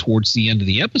Stephen towards the end of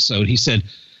the episode. He said,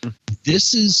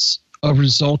 this is a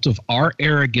result of our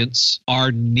arrogance,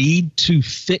 our need to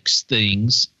fix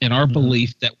things, and our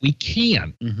belief that we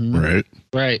can.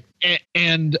 Right.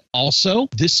 And also,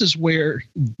 this is where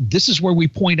we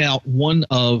point out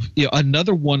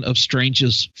another one of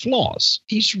Strange's flaws.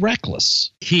 He's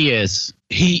reckless. He is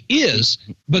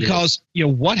because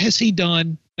what has he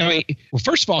done? I mean, well,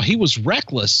 first of all, he was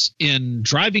reckless in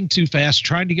driving too fast,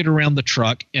 trying to get around the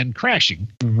truck and crashing.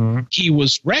 He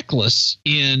was reckless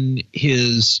in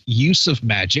his use of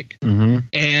magic,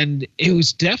 and it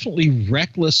was definitely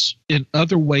reckless in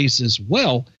other ways as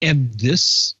well. And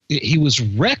he was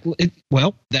reckless.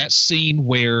 Well, that scene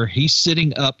where he's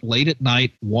sitting up late at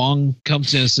night, Wong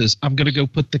comes in and says, I'm going to go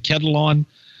put the kettle on.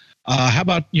 How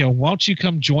about, why don't you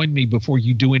come join me before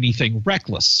you do anything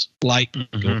reckless, like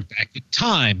going back in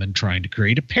time and trying to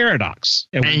create a paradox.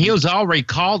 And he was already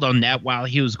called on that while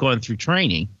he was going through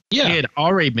training. Yeah. He had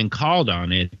already been called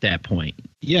on it at that point.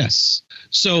 Yes.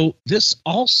 So this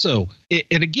also,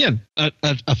 and again,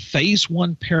 a phase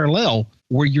 1 parallel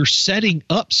where you're setting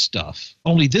up stuff.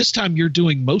 Only this time you're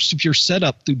doing most of your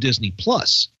setup through Disney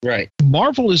Plus. Right.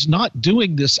 Marvel is not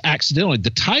doing this accidentally. The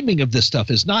timing of this stuff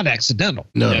is not accidental.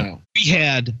 No. We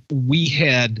had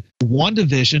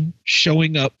WandaVision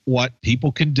showing up what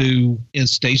people can do in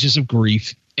stages of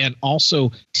grief, and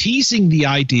also teasing the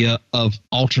idea of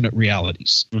alternate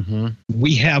realities.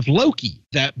 We have Loki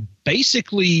that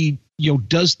basically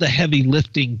does the heavy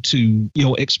lifting to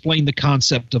explain the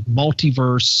concept of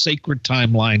multiverse, sacred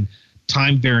timeline,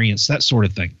 time variance, that sort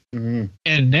of thing.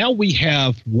 And now we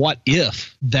have What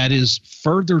If that is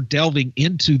further delving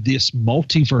into this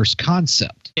multiverse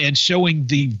concept and showing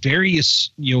the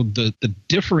various, the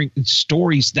differing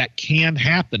stories that can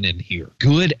happen in here,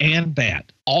 good and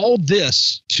bad. All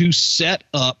this to set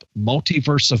up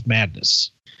Multiverse of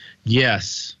Madness.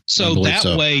 Yes. So that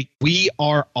way we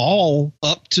are all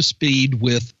up to speed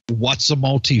with what's a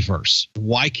multiverse?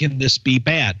 Why can this be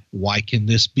bad? Why can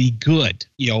this be good?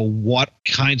 What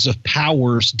kinds of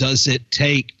powers does it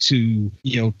take to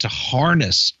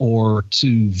harness or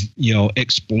to,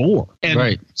 explore?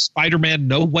 And Spider-Man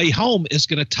No Way Home is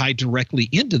going to tie directly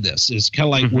into this. It's kind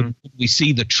of like when we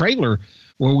see the trailer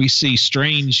where we see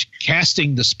Strange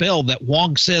casting the spell that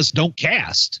Wong says don't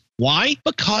cast. Why?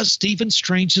 Because Stephen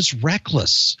Strange is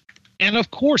reckless. And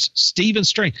of course, Stephen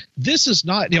Strange. This is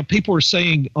not, people are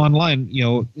saying online,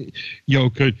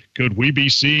 could we be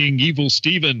seeing evil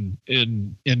Stephen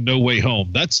in No Way Home?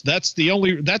 That's the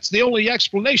only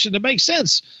explanation that makes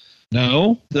sense.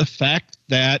 No, the fact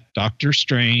that Doctor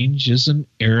Strange is an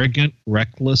arrogant,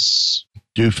 reckless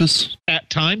doofus. At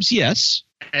times, yes.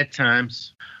 At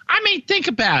times. I mean, think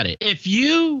about it. If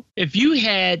you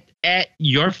had at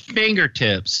your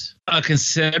fingertips a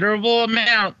considerable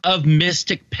amount of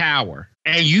mystic power,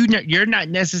 and you're not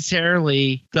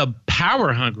necessarily the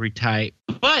power hungry type,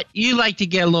 but you like to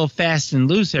get a little fast and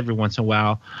loose every once in a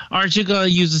while, aren't you going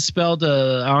to use a spell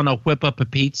to, I don't know, whip up a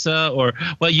pizza? Or,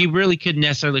 well, you really couldn't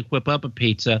necessarily whip up a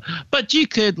pizza, but you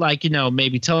could, like,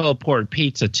 maybe teleport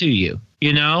pizza to you,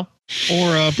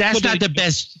 Or that's not the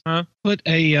best. Huh? Put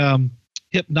a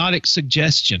hypnotic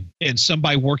suggestion in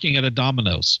somebody working at a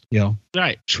Domino's.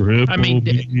 Right. Triple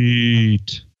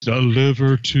meat.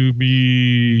 Deliver to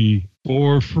me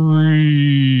for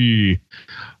free.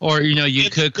 Or, you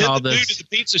could call this. The dude at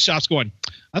the pizza shop's going,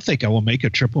 I think I will make a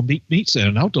triple meat pizza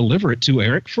and I'll deliver it to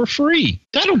Eric for free.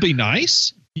 That'll be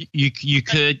nice. You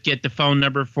could get the phone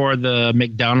number for the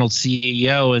McDonald's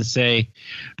CEO and say,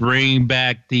 bring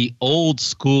back the old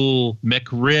school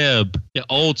McRib, the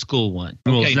old school one.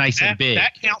 Okay, it was nice and big.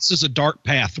 That counts as a dark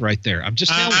path right there. I'm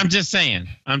just saying.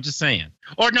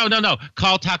 Or no.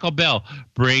 Call Taco Bell.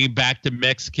 Bring back the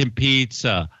Mexican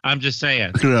pizza. I'm just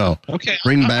saying. No. Okay.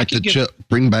 Bring back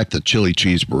the chili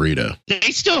cheese burrito. They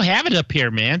still have it up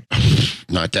here, man.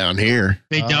 Not down here.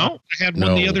 They don't? I had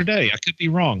one the other day. I could be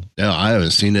wrong. No, I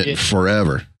haven't seen it in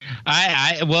forever.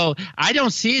 I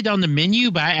don't see it on the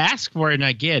menu, but I ask for it and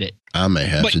I get it. I may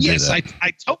have to do that.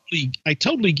 I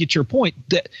totally get your point.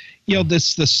 That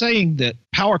the saying that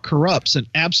power corrupts and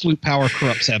absolute power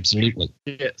corrupts absolutely.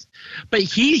 Yes, but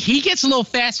he gets a little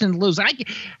fast and loose.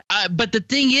 But the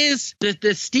thing is that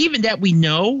the Steven that we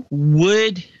know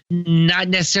would not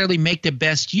necessarily make the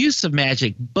best use of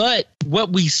magic, but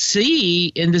what we see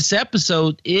in this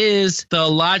episode is the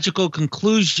logical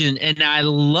conclusion, and I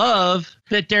love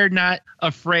that they're not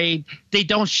afraid. They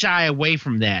don't shy away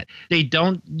from that. They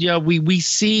don't, we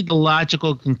see the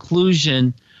logical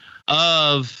conclusion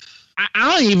of,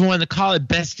 I don't even want to call it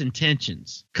best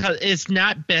intentions, because it's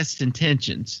not best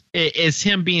intentions. It's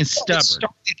him being stubborn.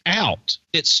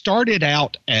 It started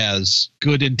out as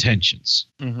good intentions.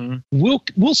 Mm-hmm.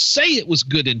 We'll say it was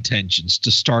good intentions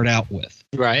to start out with.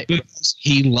 Right. Because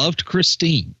he loved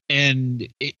Christine. And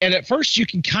at first you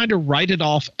can kind of write it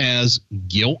off as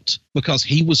guilt because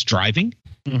he was driving.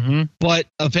 Mm-hmm. But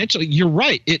eventually, you're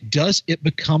right. It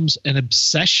becomes an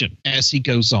obsession as he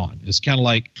goes on. It's kind of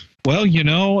like, well,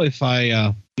 if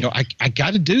I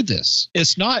got to do this.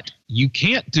 It's not, you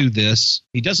can't do this.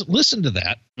 He doesn't listen to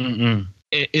that. Mm-mm.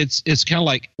 It's kind of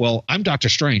like, well, I'm Doctor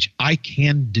Strange. I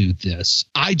can do this.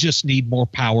 I just need more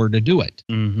power to do it.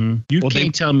 Mm-hmm. You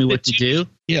can't tell me what to do.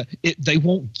 Yeah, they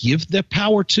won't give the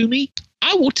power to me.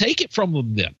 I will take it from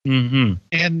them then. Mm-hmm.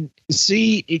 And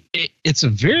see, it's a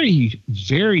very,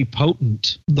 very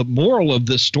potent. The moral of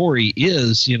this story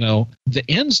is, the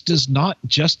ends does not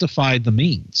justify the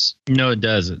means. No, it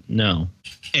doesn't. No.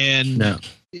 And no.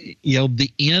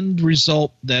 The end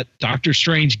result that Doctor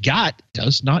Strange got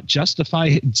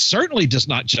certainly does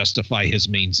not justify his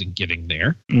means in getting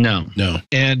there. No.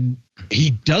 And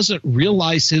he doesn't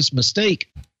realize his mistake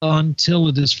until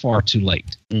it is far too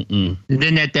late. Mm-mm. And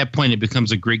then at that point, it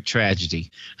becomes a Greek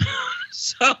tragedy.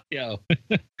 So,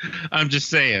 I'm just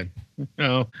saying,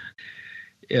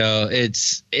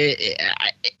 this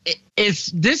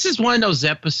is one of those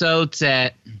episodes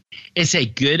that it's a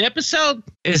good episode.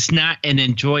 It's not an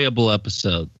enjoyable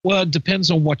episode. Well, it depends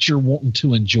on what you're wanting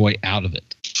to enjoy out of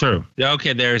it. True.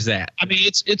 Okay, there's that. I mean,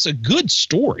 it's a good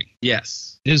story.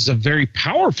 Yes. It is a very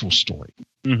powerful story.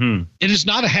 Mm-hmm. It is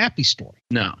not a happy story.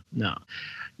 No.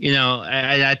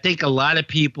 I think a lot of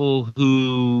people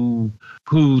who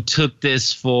took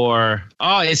this for,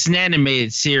 it's an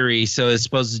animated series, so it's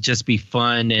supposed to just be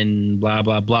fun and blah,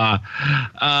 blah, blah.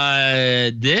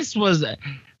 This was,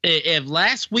 if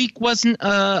last week wasn't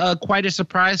quite a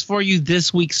surprise for you,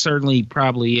 this week certainly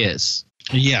probably is.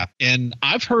 Yeah, and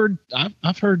I've heard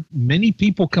many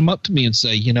people come up to me and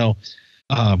say,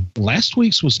 last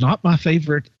week's was not my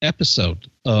favorite episode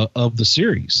of the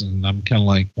series. And I'm kind of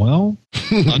like, well,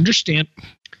 understand.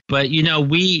 But,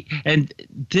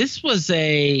 this was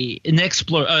a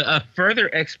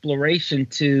further exploration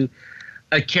to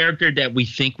a character that we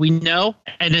think we know.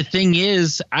 And the thing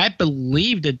is, I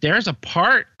believe that there's a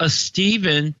part of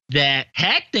Steven that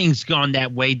had things gone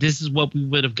that way, this is what we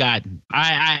would have gotten.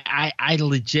 I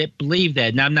legit believe that.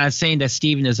 And I'm not saying that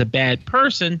Steven is a bad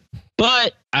person,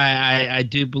 but I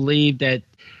do believe that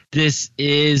this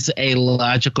is a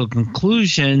logical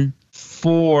conclusion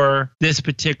for this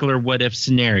particular what if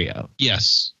scenario.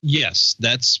 Yes,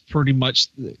 that's pretty much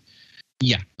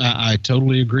Yeah, I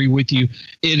totally agree with you.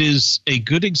 It is a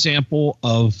good example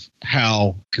of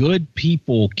how good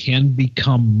people can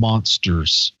become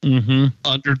monsters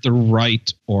under the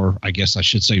right, or I guess I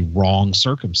should say wrong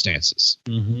circumstances.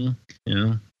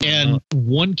 Yeah. And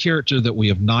one character that we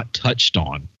have not touched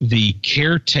on, the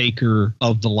caretaker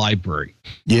of the library.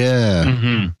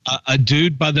 Yeah. A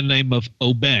dude by the name of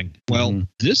Obeng. Well,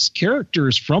 this character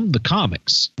is from the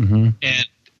comics. And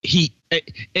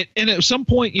and at some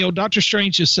point, Doctor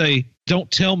Strange just say,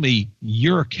 "Don't tell me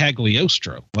you're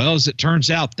Cagliostro." Well, as it turns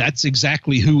out, that's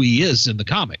exactly who he is in the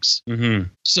comics.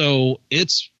 So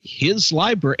it's his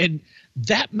library, and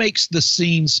that makes the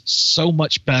scenes so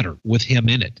much better with him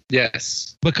in it.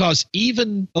 Yes. Because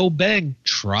even Obeng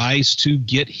tries to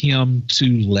get him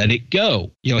to let it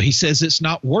go. He says it's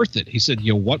not worth it. He said,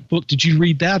 what book did you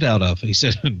read that out of? He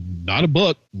said, not a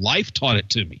book. Life taught it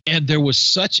to me. And there was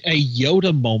such a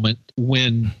Yoda moment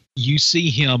when you see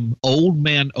him, old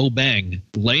man Obeng,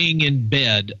 laying in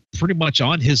bed, pretty much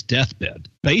on his deathbed,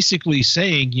 basically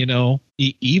saying,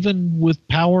 even with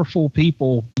powerful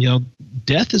people,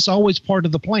 death is always part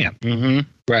of the plan.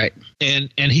 Right.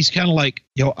 And he's kind of like,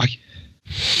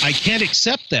 I can't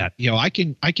accept that. I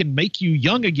can make you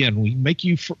young again. We make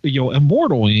you,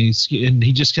 immortal. And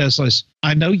he just kind of says,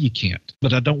 I know you can't,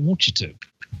 but I don't want you to.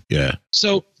 Yeah.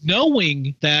 So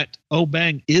knowing that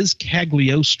Obeng is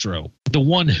Cagliostro, the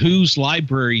one whose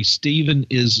library Stephen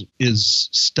is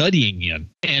studying in,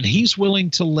 and he's willing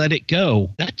to let it go,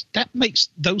 that makes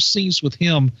those scenes with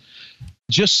him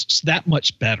just that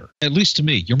much better, at least to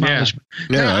me. Your mileage.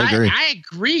 Yeah, I agree. I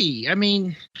agree. I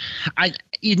mean,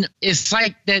 it's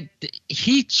like that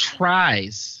he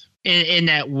tries in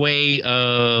that way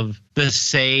of the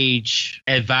sage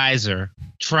advisor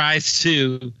tries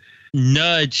to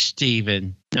nudge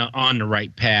Stephen on the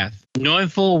right path, knowing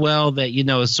full well that,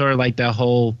 it's sort of like that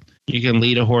whole, you can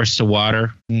lead a horse to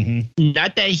water.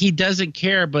 Not that he doesn't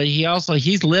care, but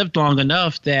he's lived long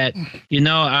enough that,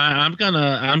 I'm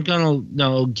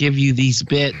gonna give you these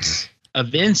bits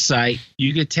of insight.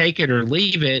 You could take it or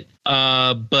leave it.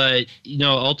 But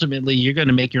ultimately you're going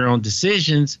to make your own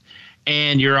decisions,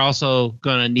 and you're also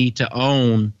going to need to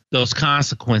own those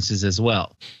consequences as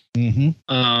well.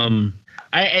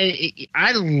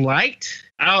 I liked,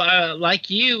 like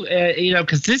you,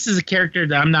 because this is a character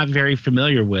that I'm not very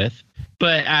familiar with,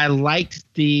 but I liked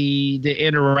the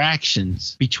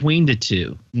interactions between the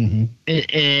two. And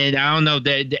I don't know,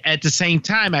 that at the same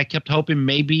time, I kept hoping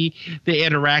maybe the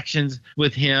interactions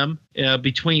with him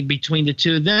between the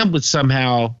two of them would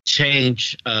somehow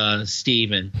change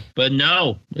Stephen. But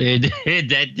no,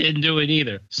 that didn't do it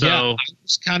either. So yeah, I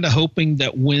was kind of hoping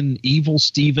that when evil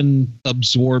Stephen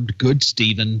absorbed good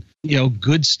Stephen,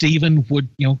 good Stephen would,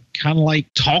 kind of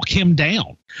like talk him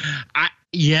down.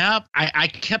 I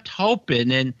kept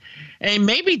hoping, and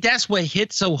maybe that's what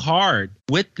hit so hard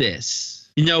with this.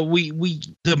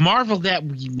 The Marvel that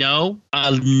we know,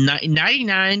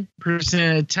 99%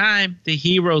 of the time the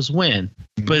heroes win,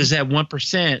 but it's that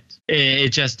 1% it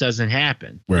just doesn't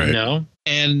happen. Right.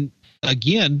 And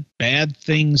again, bad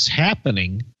things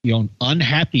happening,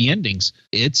 unhappy endings.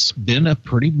 It's been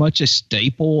pretty much a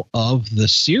staple of the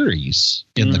series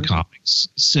in the comics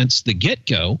since the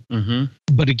get-go.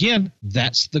 But again,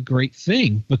 that's the great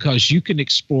thing, because you can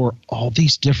explore all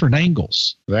these different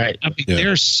angles. Right. I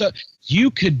mean,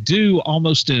 you could do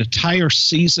almost an entire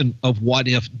season of What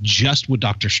If just with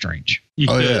Doctor Strange.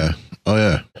 Oh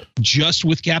yeah. Just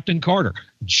with Captain Carter.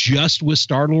 Just with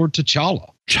Star-Lord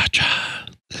T'Challa. Cha-cha.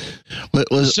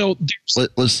 Let's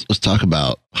talk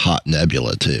about Hot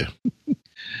Nebula too.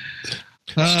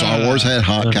 Star Wars had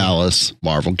Hot Callus.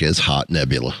 Marvel gets Hot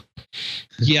Nebula.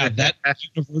 Yeah, that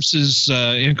universe's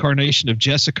incarnation of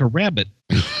Jessica Rabbit.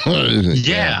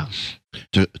 Yeah.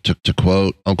 To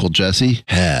quote Uncle Jesse,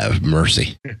 have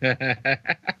mercy.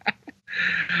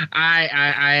 I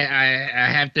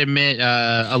have to admit,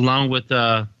 along with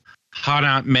Hot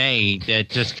Aunt May, that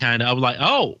just kind of, I was like,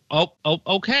 oh,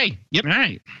 okay. Yep.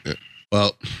 Right.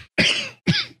 Well,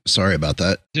 sorry about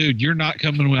that. Dude, you're not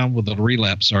coming around with a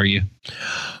relapse, are you?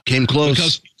 Came close.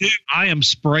 Because dude, I am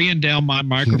spraying down my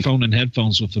microphone and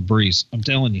headphones with Febreze. I'm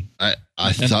telling you. I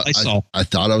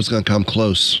thought I was going to come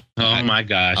close. Oh my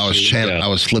gosh! I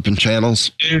was flipping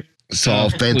channels. Saw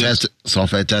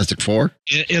Fantastic Four.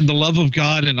 In the love of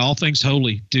God and all things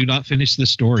holy, do not finish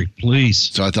this story, please.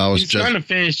 So I thought I was trying to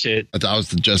finish it. I thought it was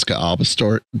the Jessica Alba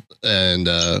story and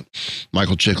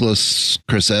Michael Chiklis,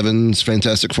 Chris Evans,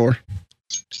 Fantastic Four.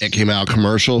 It came out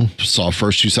commercial. Saw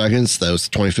first 2 seconds. That was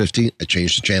 2015. I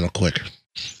changed the channel quick.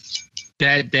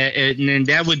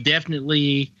 That would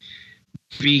definitely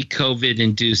be COVID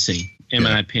inducing, in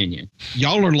my opinion.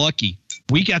 Y'all are lucky.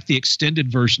 We got the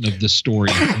extended version of this story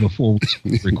before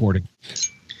recording.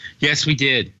 Yes, we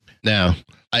did. Now,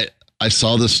 I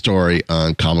saw this story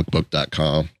on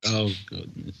comicbook.com. Oh,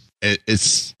 goodness.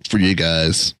 It's for you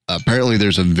guys. Apparently,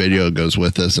 there's a video that goes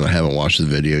with this, and I haven't watched the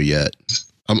video yet.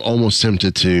 I'm almost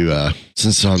tempted to,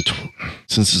 since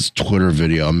it's Twitter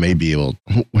video, I may be able,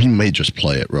 we may just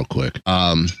play it real quick.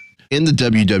 In the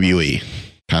WWE,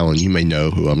 Colin, you may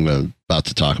know who I'm about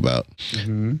to talk about.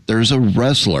 Mm-hmm. There's a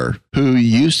wrestler who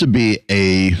used to be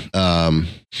a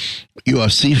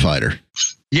UFC fighter.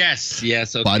 Yes.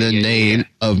 Okay, by the name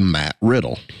of Matt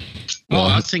Riddle. Well,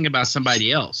 I was thinking about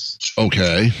somebody else.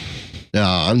 Okay.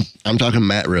 Yeah, I'm talking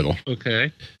Matt Riddle.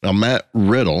 Okay. Now, Matt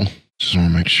Riddle, just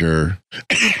want to make sure.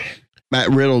 Matt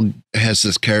Riddle has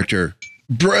this character,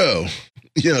 bro.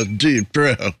 Dude,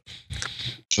 bro.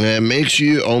 And it makes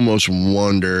you almost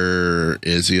wonder,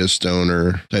 is he a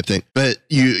stoner type thing? But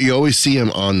you always see him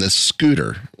on this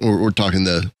scooter. We're talking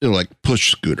the like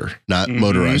push scooter, not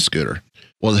motorized scooter.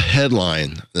 Well, the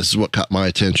headline, this is what caught my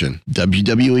attention.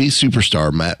 WWE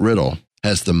superstar Matt Riddle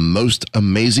has the most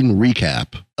amazing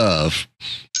recap of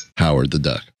Howard the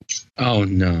Duck. Oh,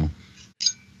 no.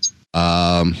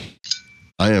 I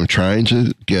am trying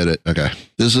to get it. Okay.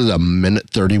 This is a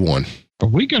minute 31. Are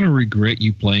we going to regret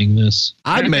you playing this?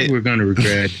 I think we're going to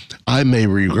regret. I may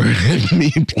regret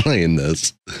me playing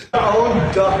this. Our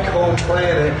own duck home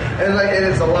planet, and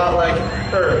it's a lot like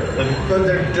Earth, but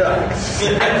they're ducks.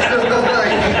 He's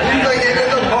like in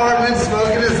his apartment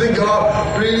smoking a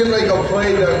cigar, reading like a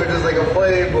play duck, which is like a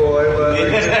Playboy, but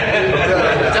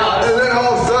duck. And then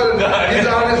all of a sudden, he's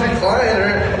on his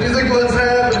recliner, and he's like, "What's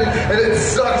happening?" And it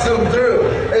sucks him through,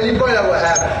 and you find out what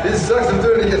happened. It sucks him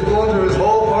through, and he gets blown through his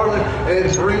whole apartment, and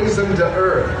it brings him to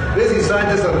Earth. Basically,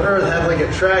 scientists on Earth have like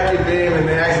a tracking beam, and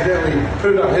they accidentally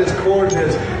put it on his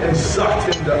coordinates and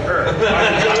sucked him to Earth.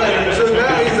 So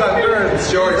now he's on Earth.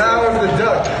 He's Howard the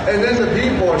Duck, and then the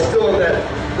people are still in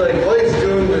that place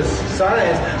doing this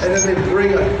science, and then they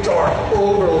bring a dark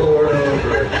overlord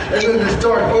over, and then this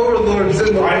dark overlord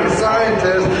sends over the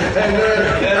scientist, and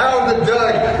then Howard the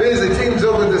Duck basically teams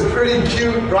up with this pretty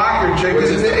cute rocker chick.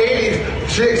 Because in the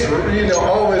 80s, chicks,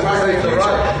 always like the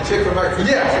rock chick from Rock.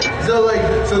 Yeah. So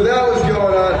that was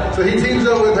going on. So he teams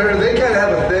up with her. They kind of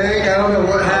have a thing. I don't know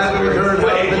what happened with her.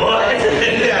 Wait, what?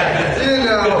 Yeah. The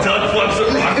duck flips a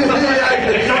rock.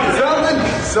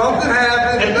 Something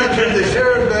happened. And that's the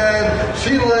sheriff bad.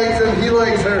 She likes him. He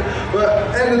likes her.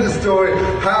 But end of the story.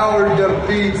 Howard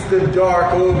defeats the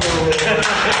dark overlord. It's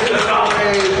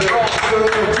amazing. So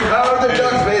Howard the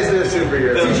Duck's basically a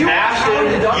superhero. Did you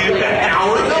Howard the Duck?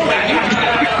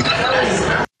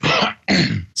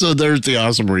 So there's the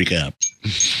awesome recap.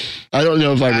 I don't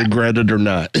know if I regret it or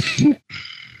not.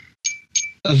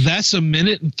 That's a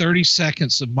minute and 30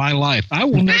 seconds of my life. I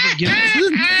will never get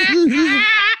it.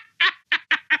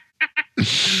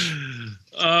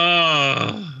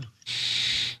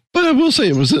 But I will say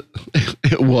it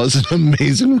was an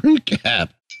amazing recap.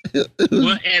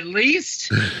 Well, at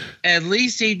least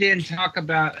he didn't talk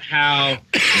about how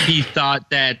he thought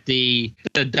that the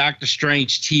Doctor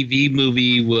Strange TV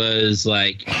movie was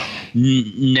like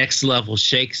next level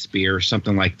Shakespeare or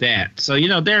something like that. So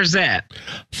there's that.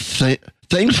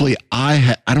 Thankfully,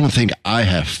 I don't think I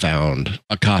have found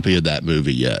a copy of that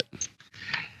movie yet.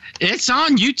 It's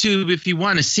on YouTube if you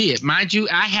want to see it. Mind you,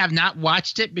 I have not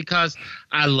watched it because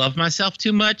I love myself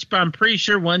too much, but I'm pretty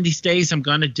sure one of these days I'm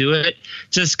going to do it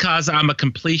just because I'm a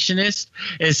completionist.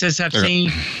 And since I've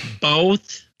seen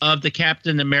both of the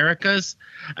Captain Americas,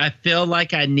 I feel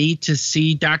like I need to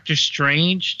see Doctor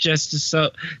Strange just so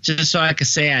I can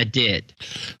say I did.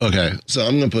 Okay, so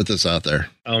I'm going to put this out there.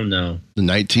 Oh, no.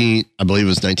 I believe it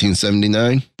was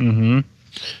 1979. Mm-hmm.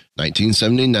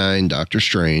 1979 Doctor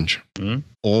Strange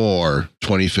or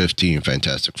 2015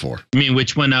 Fantastic Four. You mean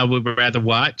which one I would rather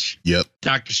watch? Yep.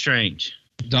 Doctor Strange.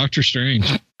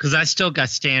 Because I still got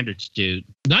standards, dude.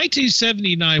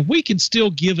 1979, we can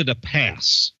still give it a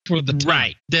pass for the time.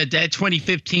 Right. That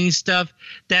 2015 stuff,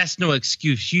 that's no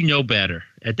excuse. You know better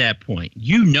at that point.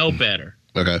 You know better.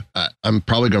 Okay. I'm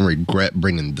probably going to regret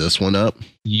bringing this one up.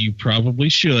 You probably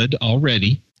should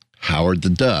already. Howard the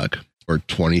Duck. Or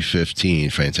 2015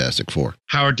 Fantastic Four.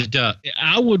 Howard the Duck.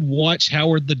 I would watch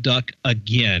Howard the Duck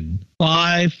again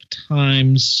 5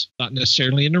 times, not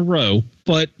necessarily in a row,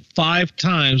 but 5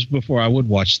 times before I would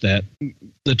watch the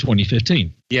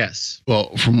 2015. Yes.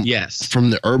 Well, from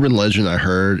the urban legend I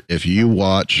heard, if you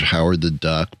watch Howard the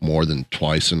Duck more than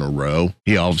twice in a row,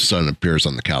 he all of a sudden appears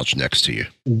on the couch next to you.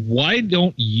 Why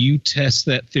don't you test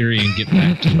that theory and get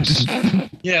back to us?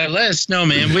 Yeah, let us know,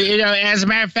 man. As a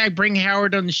matter of fact, bring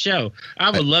Howard on the show.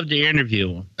 I would love to interview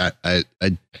him. All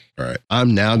right.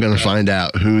 I'm now going to find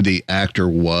out who the actor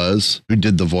was who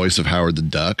did the voice of Howard the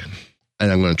Duck,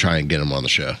 and I'm going to try and get him on the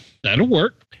show. That'll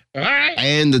work. All right.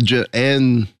 And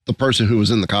the person who was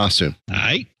in the costume. All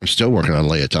right. I'm still working on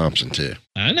Leia Thompson, too.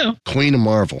 I know. Queen of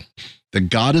Marvel. The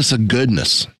goddess of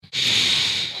goodness.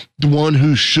 The one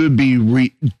who should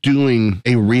be doing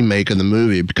a remake of the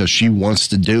movie because she wants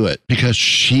to do it. Because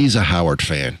she's a Howard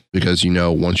fan. Because,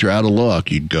 once you're out of luck,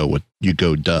 you go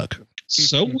Duck.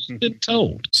 So we've been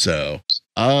told. So,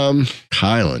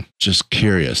 Kylan, just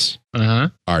curious. Uh-huh.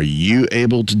 Are you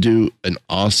able to do an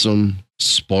awesome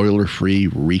spoiler-free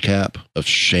recap of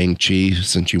Shang-Chi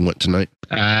since you went tonight?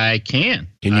 I can.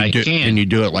 Can you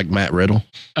do it like Matt Riddle?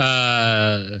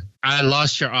 I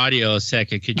lost your audio a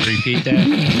second. Could you repeat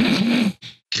that?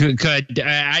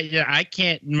 I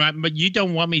can't. But you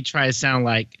don't want me to try to sound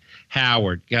like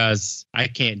Howard because I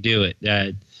can't do it.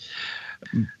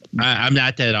 I'm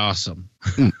not that awesome.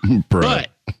 but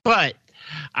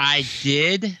I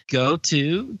did go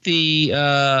to the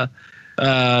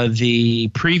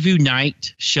preview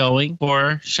night showing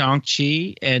for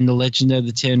Shang-Chi and the Legend of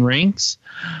the Ten Rings.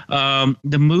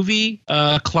 The movie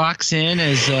clocks in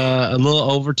as a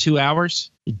little over 2 hours.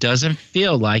 It doesn't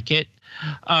feel like it.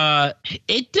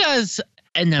 It does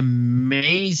an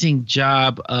amazing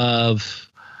job of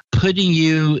putting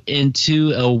you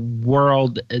into a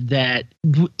world that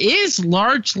is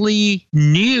largely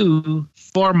new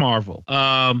for Marvel.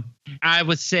 I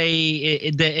would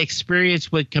say the experience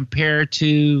would compare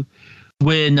to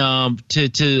when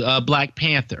to Black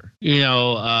Panther,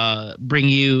 bring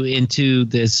you into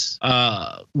this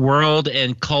world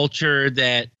and culture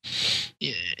that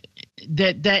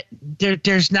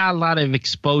there's not a lot of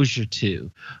exposure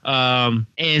to, and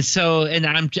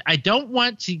I don't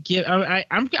want to give.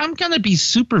 I'm going to be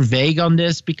super vague on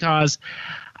this because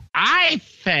I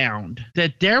found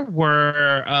that there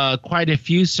were quite a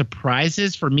few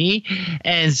surprises for me,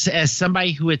 as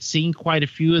somebody who had seen quite a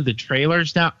few of the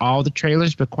trailers, not all the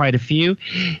trailers, but quite a few.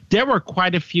 There were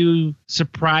quite a few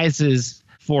surprises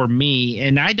for me,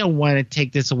 and I don't want to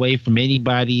take this away from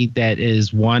anybody that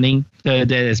is planning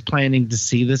to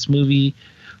see this movie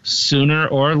sooner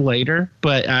or later.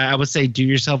 But I would say do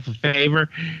yourself a favor,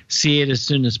 see it as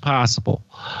soon as possible.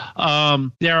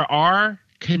 There are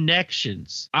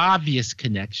obvious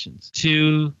connections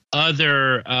to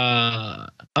other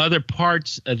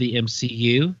parts of the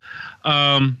MCU.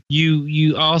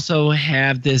 You also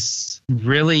have this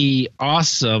really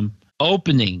awesome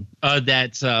opening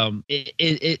that's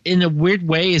in a weird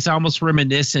way is almost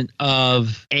reminiscent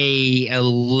of a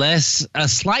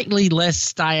slightly less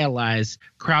stylized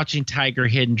Crouching Tiger,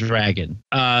 Hidden Dragon.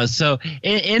 So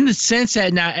in the sense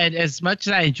that now, as much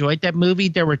as I enjoyed that movie,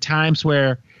 there were times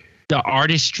where the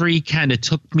artistry kind of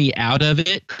took me out of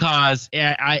it because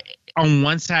I on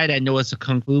one side I know it's a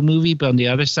kung fu movie, but on the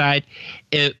other side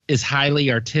it is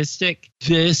highly artistic.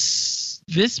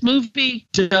 This movie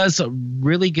does a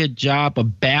really good job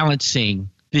of balancing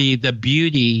the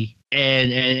beauty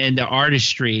and the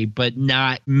artistry, but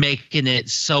not making it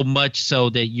so much so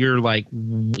that you're like,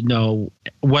 no,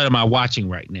 what am I watching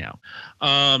right now?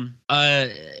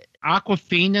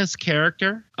 Awkwafina's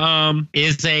character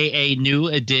is a new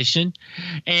addition,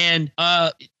 and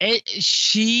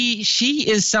she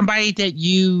is somebody that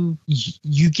you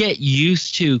get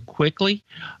used to quickly,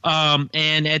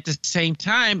 and at the same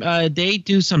time they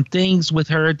do some things with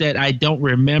her that I don't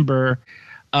remember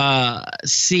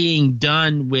seeing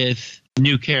done with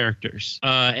new characters,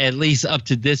 at least up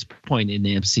to this point in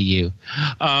the MCU.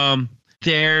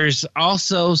 There's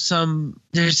also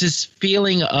there's this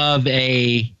feeling of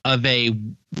a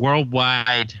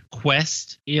worldwide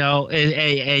quest,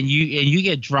 and you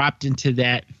get dropped into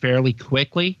that fairly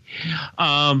quickly.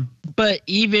 But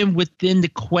even within the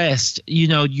quest,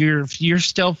 you're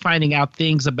still finding out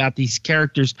things about these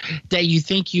characters that you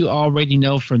think you already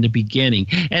know from the beginning,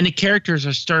 and the characters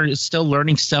are still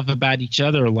learning stuff about each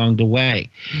other along the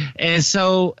way, and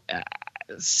so.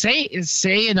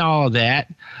 Saying all of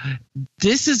that,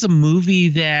 this is a movie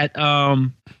that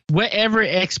whatever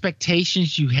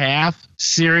expectations you have,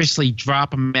 seriously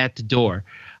drop them at the door.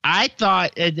 I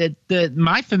thought that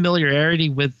my familiarity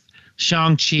with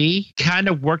Shang-Chi kind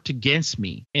of worked against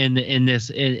me in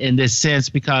this sense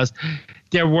because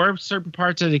there were certain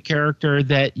parts of the character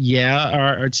that,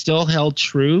 are still held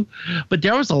true. But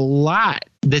there was a lot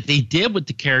that they did with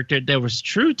the character that was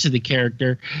true to the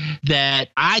character that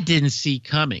I didn't see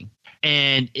coming.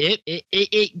 And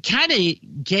it kind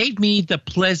of gave me the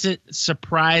pleasant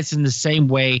surprise in the same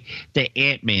way that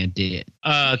Ant-Man did.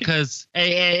 But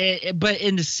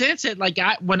in the sense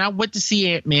that, when I went to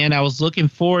see Ant-Man, I was looking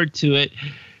forward to it.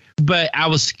 But I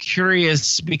was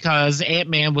curious because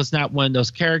Ant-Man was not one of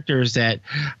those characters that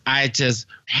I just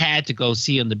had to go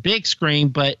see on the big screen,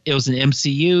 but it was an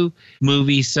MCU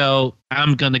movie, so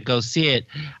I'm going to go see it.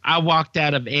 I walked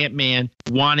out of Ant-Man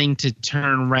wanting to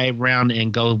turn right around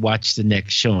and go watch the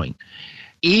next showing.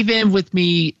 Even with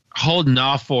me holding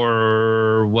off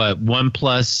for,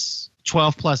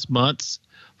 12 plus months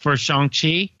for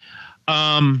Shang-Chi,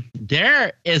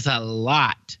 there is a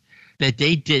lot that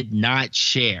they did not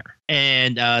share.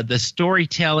 And the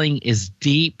storytelling is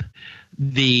deep.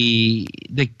 The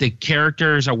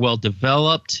characters are well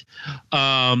developed.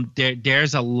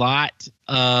 There's a lot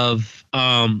of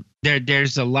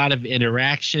there's a lot of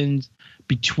interactions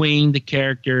between the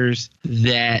characters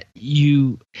that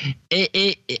the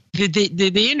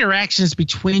interactions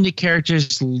between the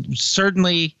characters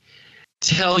certainly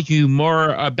tell you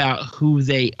more about who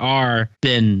they are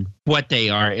than what they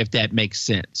are, if that makes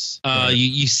sense.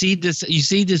 You see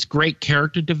this great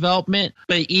character development,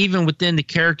 but even within the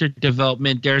character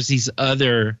development, there's these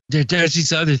other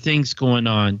things going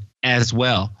on as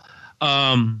well.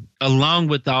 Along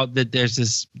with all that,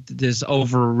 there's this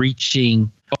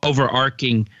overarching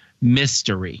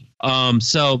mystery.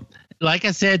 So like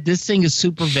I said, this thing is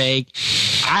super vague.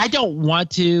 I don't want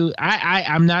to.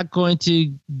 I'm not going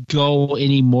to go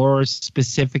any more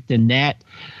specific than that.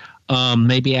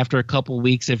 Maybe after a couple of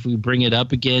weeks, if we bring it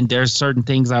up again, there's certain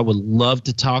things I would love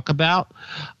to talk about.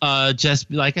 Just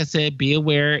like I said, be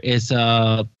aware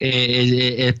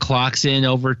it clocks in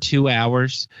over 2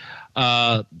 hours.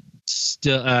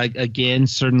 Still, again,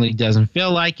 certainly doesn't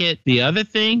feel like it. The other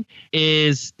thing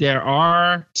is there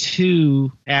are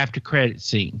 2 after credit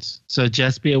scenes, so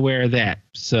just be aware of that.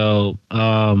 So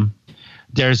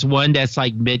there's one that's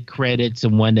like mid credits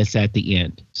and one that's at the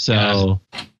end. So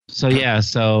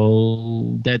that's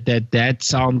all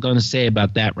I'm going to say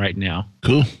about that right now.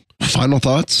 Cool. Final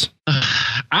thoughts?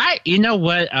 You know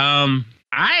what?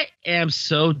 I am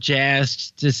so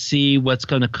jazzed to see what's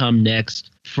going to come next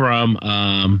from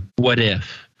What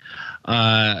If.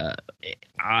 I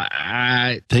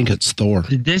think it's Thor.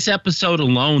 This episode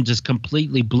alone just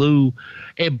completely blew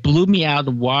me out of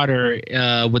the water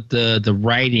with the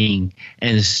writing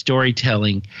and the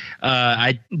storytelling.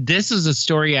 This is a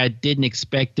story I didn't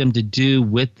expect them to do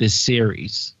with this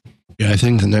series. Yeah, I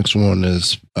think the next one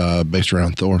is based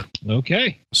around Thor.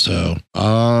 Okay. So,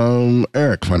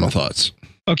 Eric, final thoughts.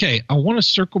 Okay, I want to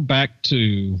circle back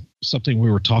to something we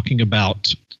were talking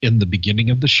about in the beginning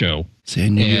of the show. See, I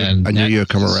knew you would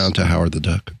come around to Howard the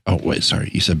Duck. Oh, wait, sorry.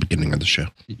 You said beginning of the show.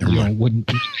 Never mind. When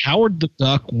Howard the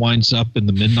Duck winds up in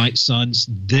the Midnight Suns,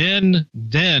 then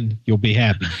you'll be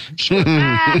happy.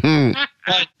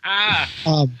 But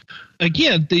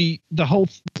again, the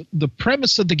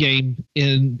premise of the game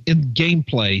in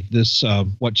gameplay, this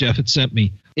what Jeff had sent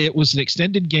me, it was an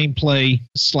extended gameplay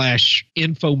 /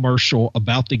 infomercial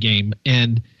about the game,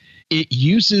 and it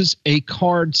uses a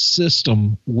card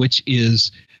system, which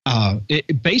is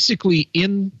basically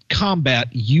in combat,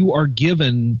 you are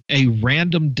given a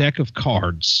random deck of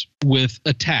cards with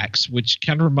attacks, which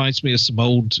kind of reminds me of some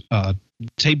old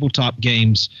tabletop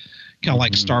games, kind of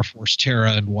like Star Force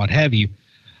Terra and what have you.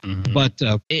 Mm-hmm. But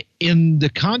in the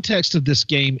context of this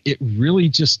game, it really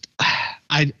just...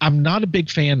 I'm not a big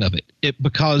fan of it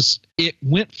because it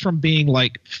went from being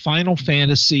like Final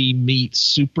Fantasy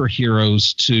meets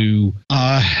superheroes to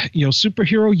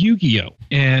superhero Yu-Gi-Oh,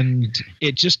 and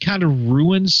it just kind of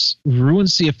ruins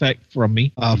the effect for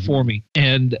me.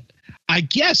 And I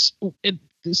guess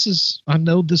I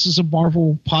know this is a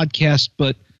Marvel podcast,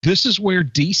 but this is where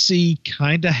DC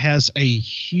kind of has a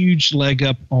huge leg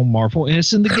up on Marvel, and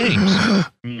it's in the games.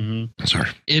 Mm-hmm.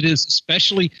 Sorry, it is,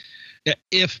 especially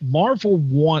if Marvel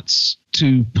wants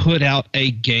to put out a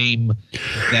game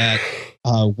that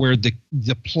where the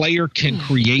player can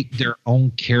create their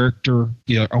own character,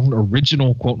 their own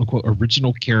original, quote unquote,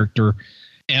 original character,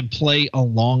 and play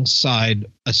alongside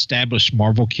established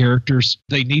Marvel characters,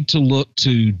 they need to look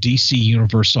to DC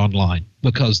Universe Online,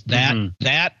 because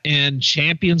that and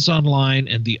Champions Online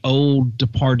and the old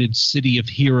departed City of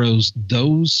Heroes,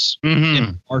 those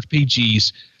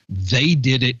RPGs, they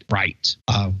did it right.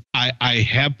 I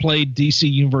have played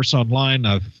DC Universe Online.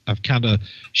 I've kind of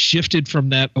shifted from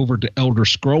that over to Elder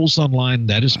Scrolls Online.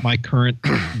 That is my current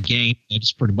game.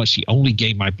 That's pretty much the only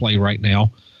game I play right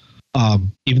now.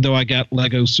 Even though I got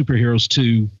Lego Superheroes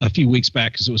 2 a few weeks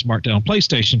back because it was marked down on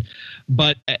PlayStation.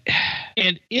 But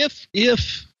and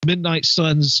if Midnight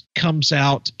Suns comes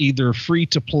out either free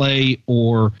to play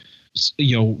or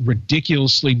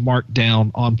ridiculously marked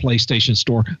down on PlayStation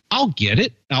Store, I'll get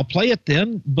it. I'll play it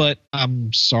then, but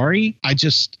I'm sorry. I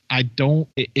don't.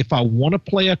 If I want to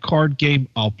play a card game,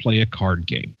 I'll play a card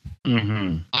game.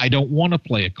 Mm-hmm. I don't want to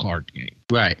play a card game.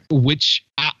 Right. Which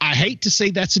I hate to say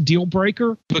that's a deal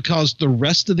breaker because the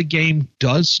rest of the game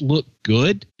does look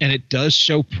good and it does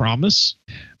show promise.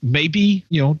 Maybe,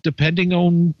 depending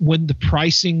on when the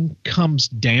pricing comes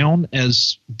down,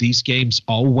 as these games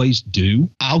always do,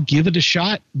 I'll give it a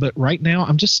shot. But right now,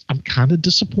 I'm kind of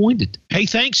disappointed. Hey,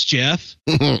 thanks, Jeff.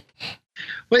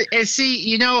 But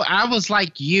see, I was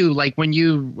like you. Like when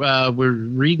you were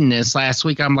reading this last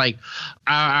week, I'm like,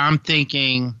 I'm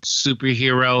thinking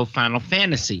superhero Final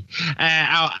Fantasy.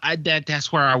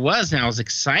 That's where I was, and I was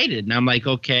excited, and I'm like,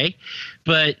 okay,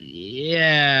 but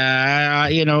yeah,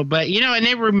 and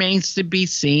it remains to be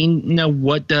seen.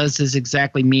 What does this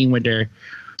exactly mean when they're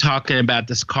talking about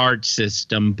this card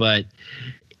system? But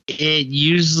it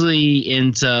usually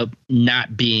ends up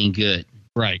not being good.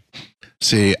 Right.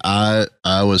 See, I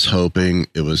was hoping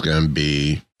it was going to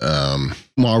be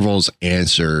Marvel's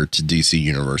answer to DC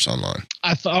Universe Online.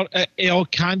 I thought, I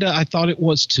thought it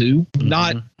was too.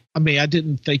 Mm-hmm. I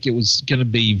didn't think it was going to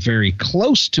be very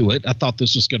close to it. I thought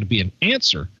this was going to be an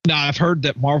answer. Now, I've heard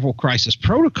that Marvel Crisis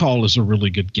Protocol is a really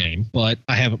good game, but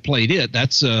I haven't played it.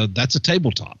 That's a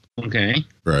tabletop. Okay.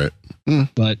 Right.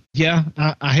 But yeah,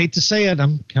 I hate to say it.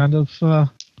 I'm kind of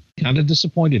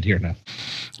disappointed here now.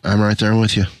 I'm right there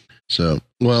with you. So,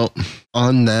 well,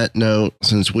 on that note,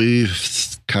 since we've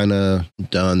kind of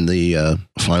done the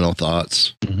final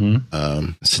thoughts,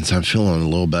 since I'm feeling a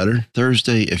little better,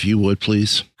 Thursday, if you would,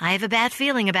 please. I have a bad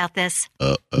feeling about this.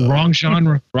 Wrong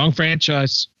genre, wrong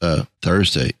franchise.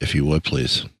 Thursday, if you would,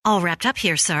 please. All wrapped up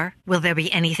here, sir. Will there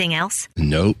be anything else?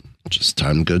 Nope. Just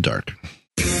time to go dark.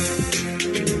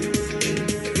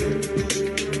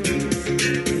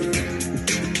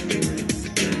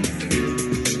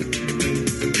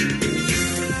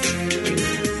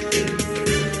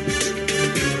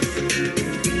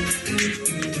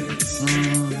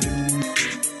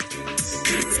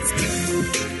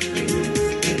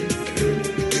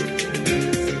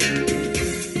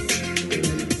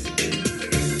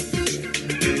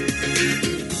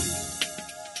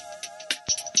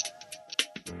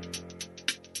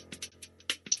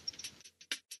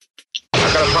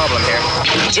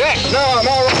 Jack, no, I'm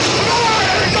all right.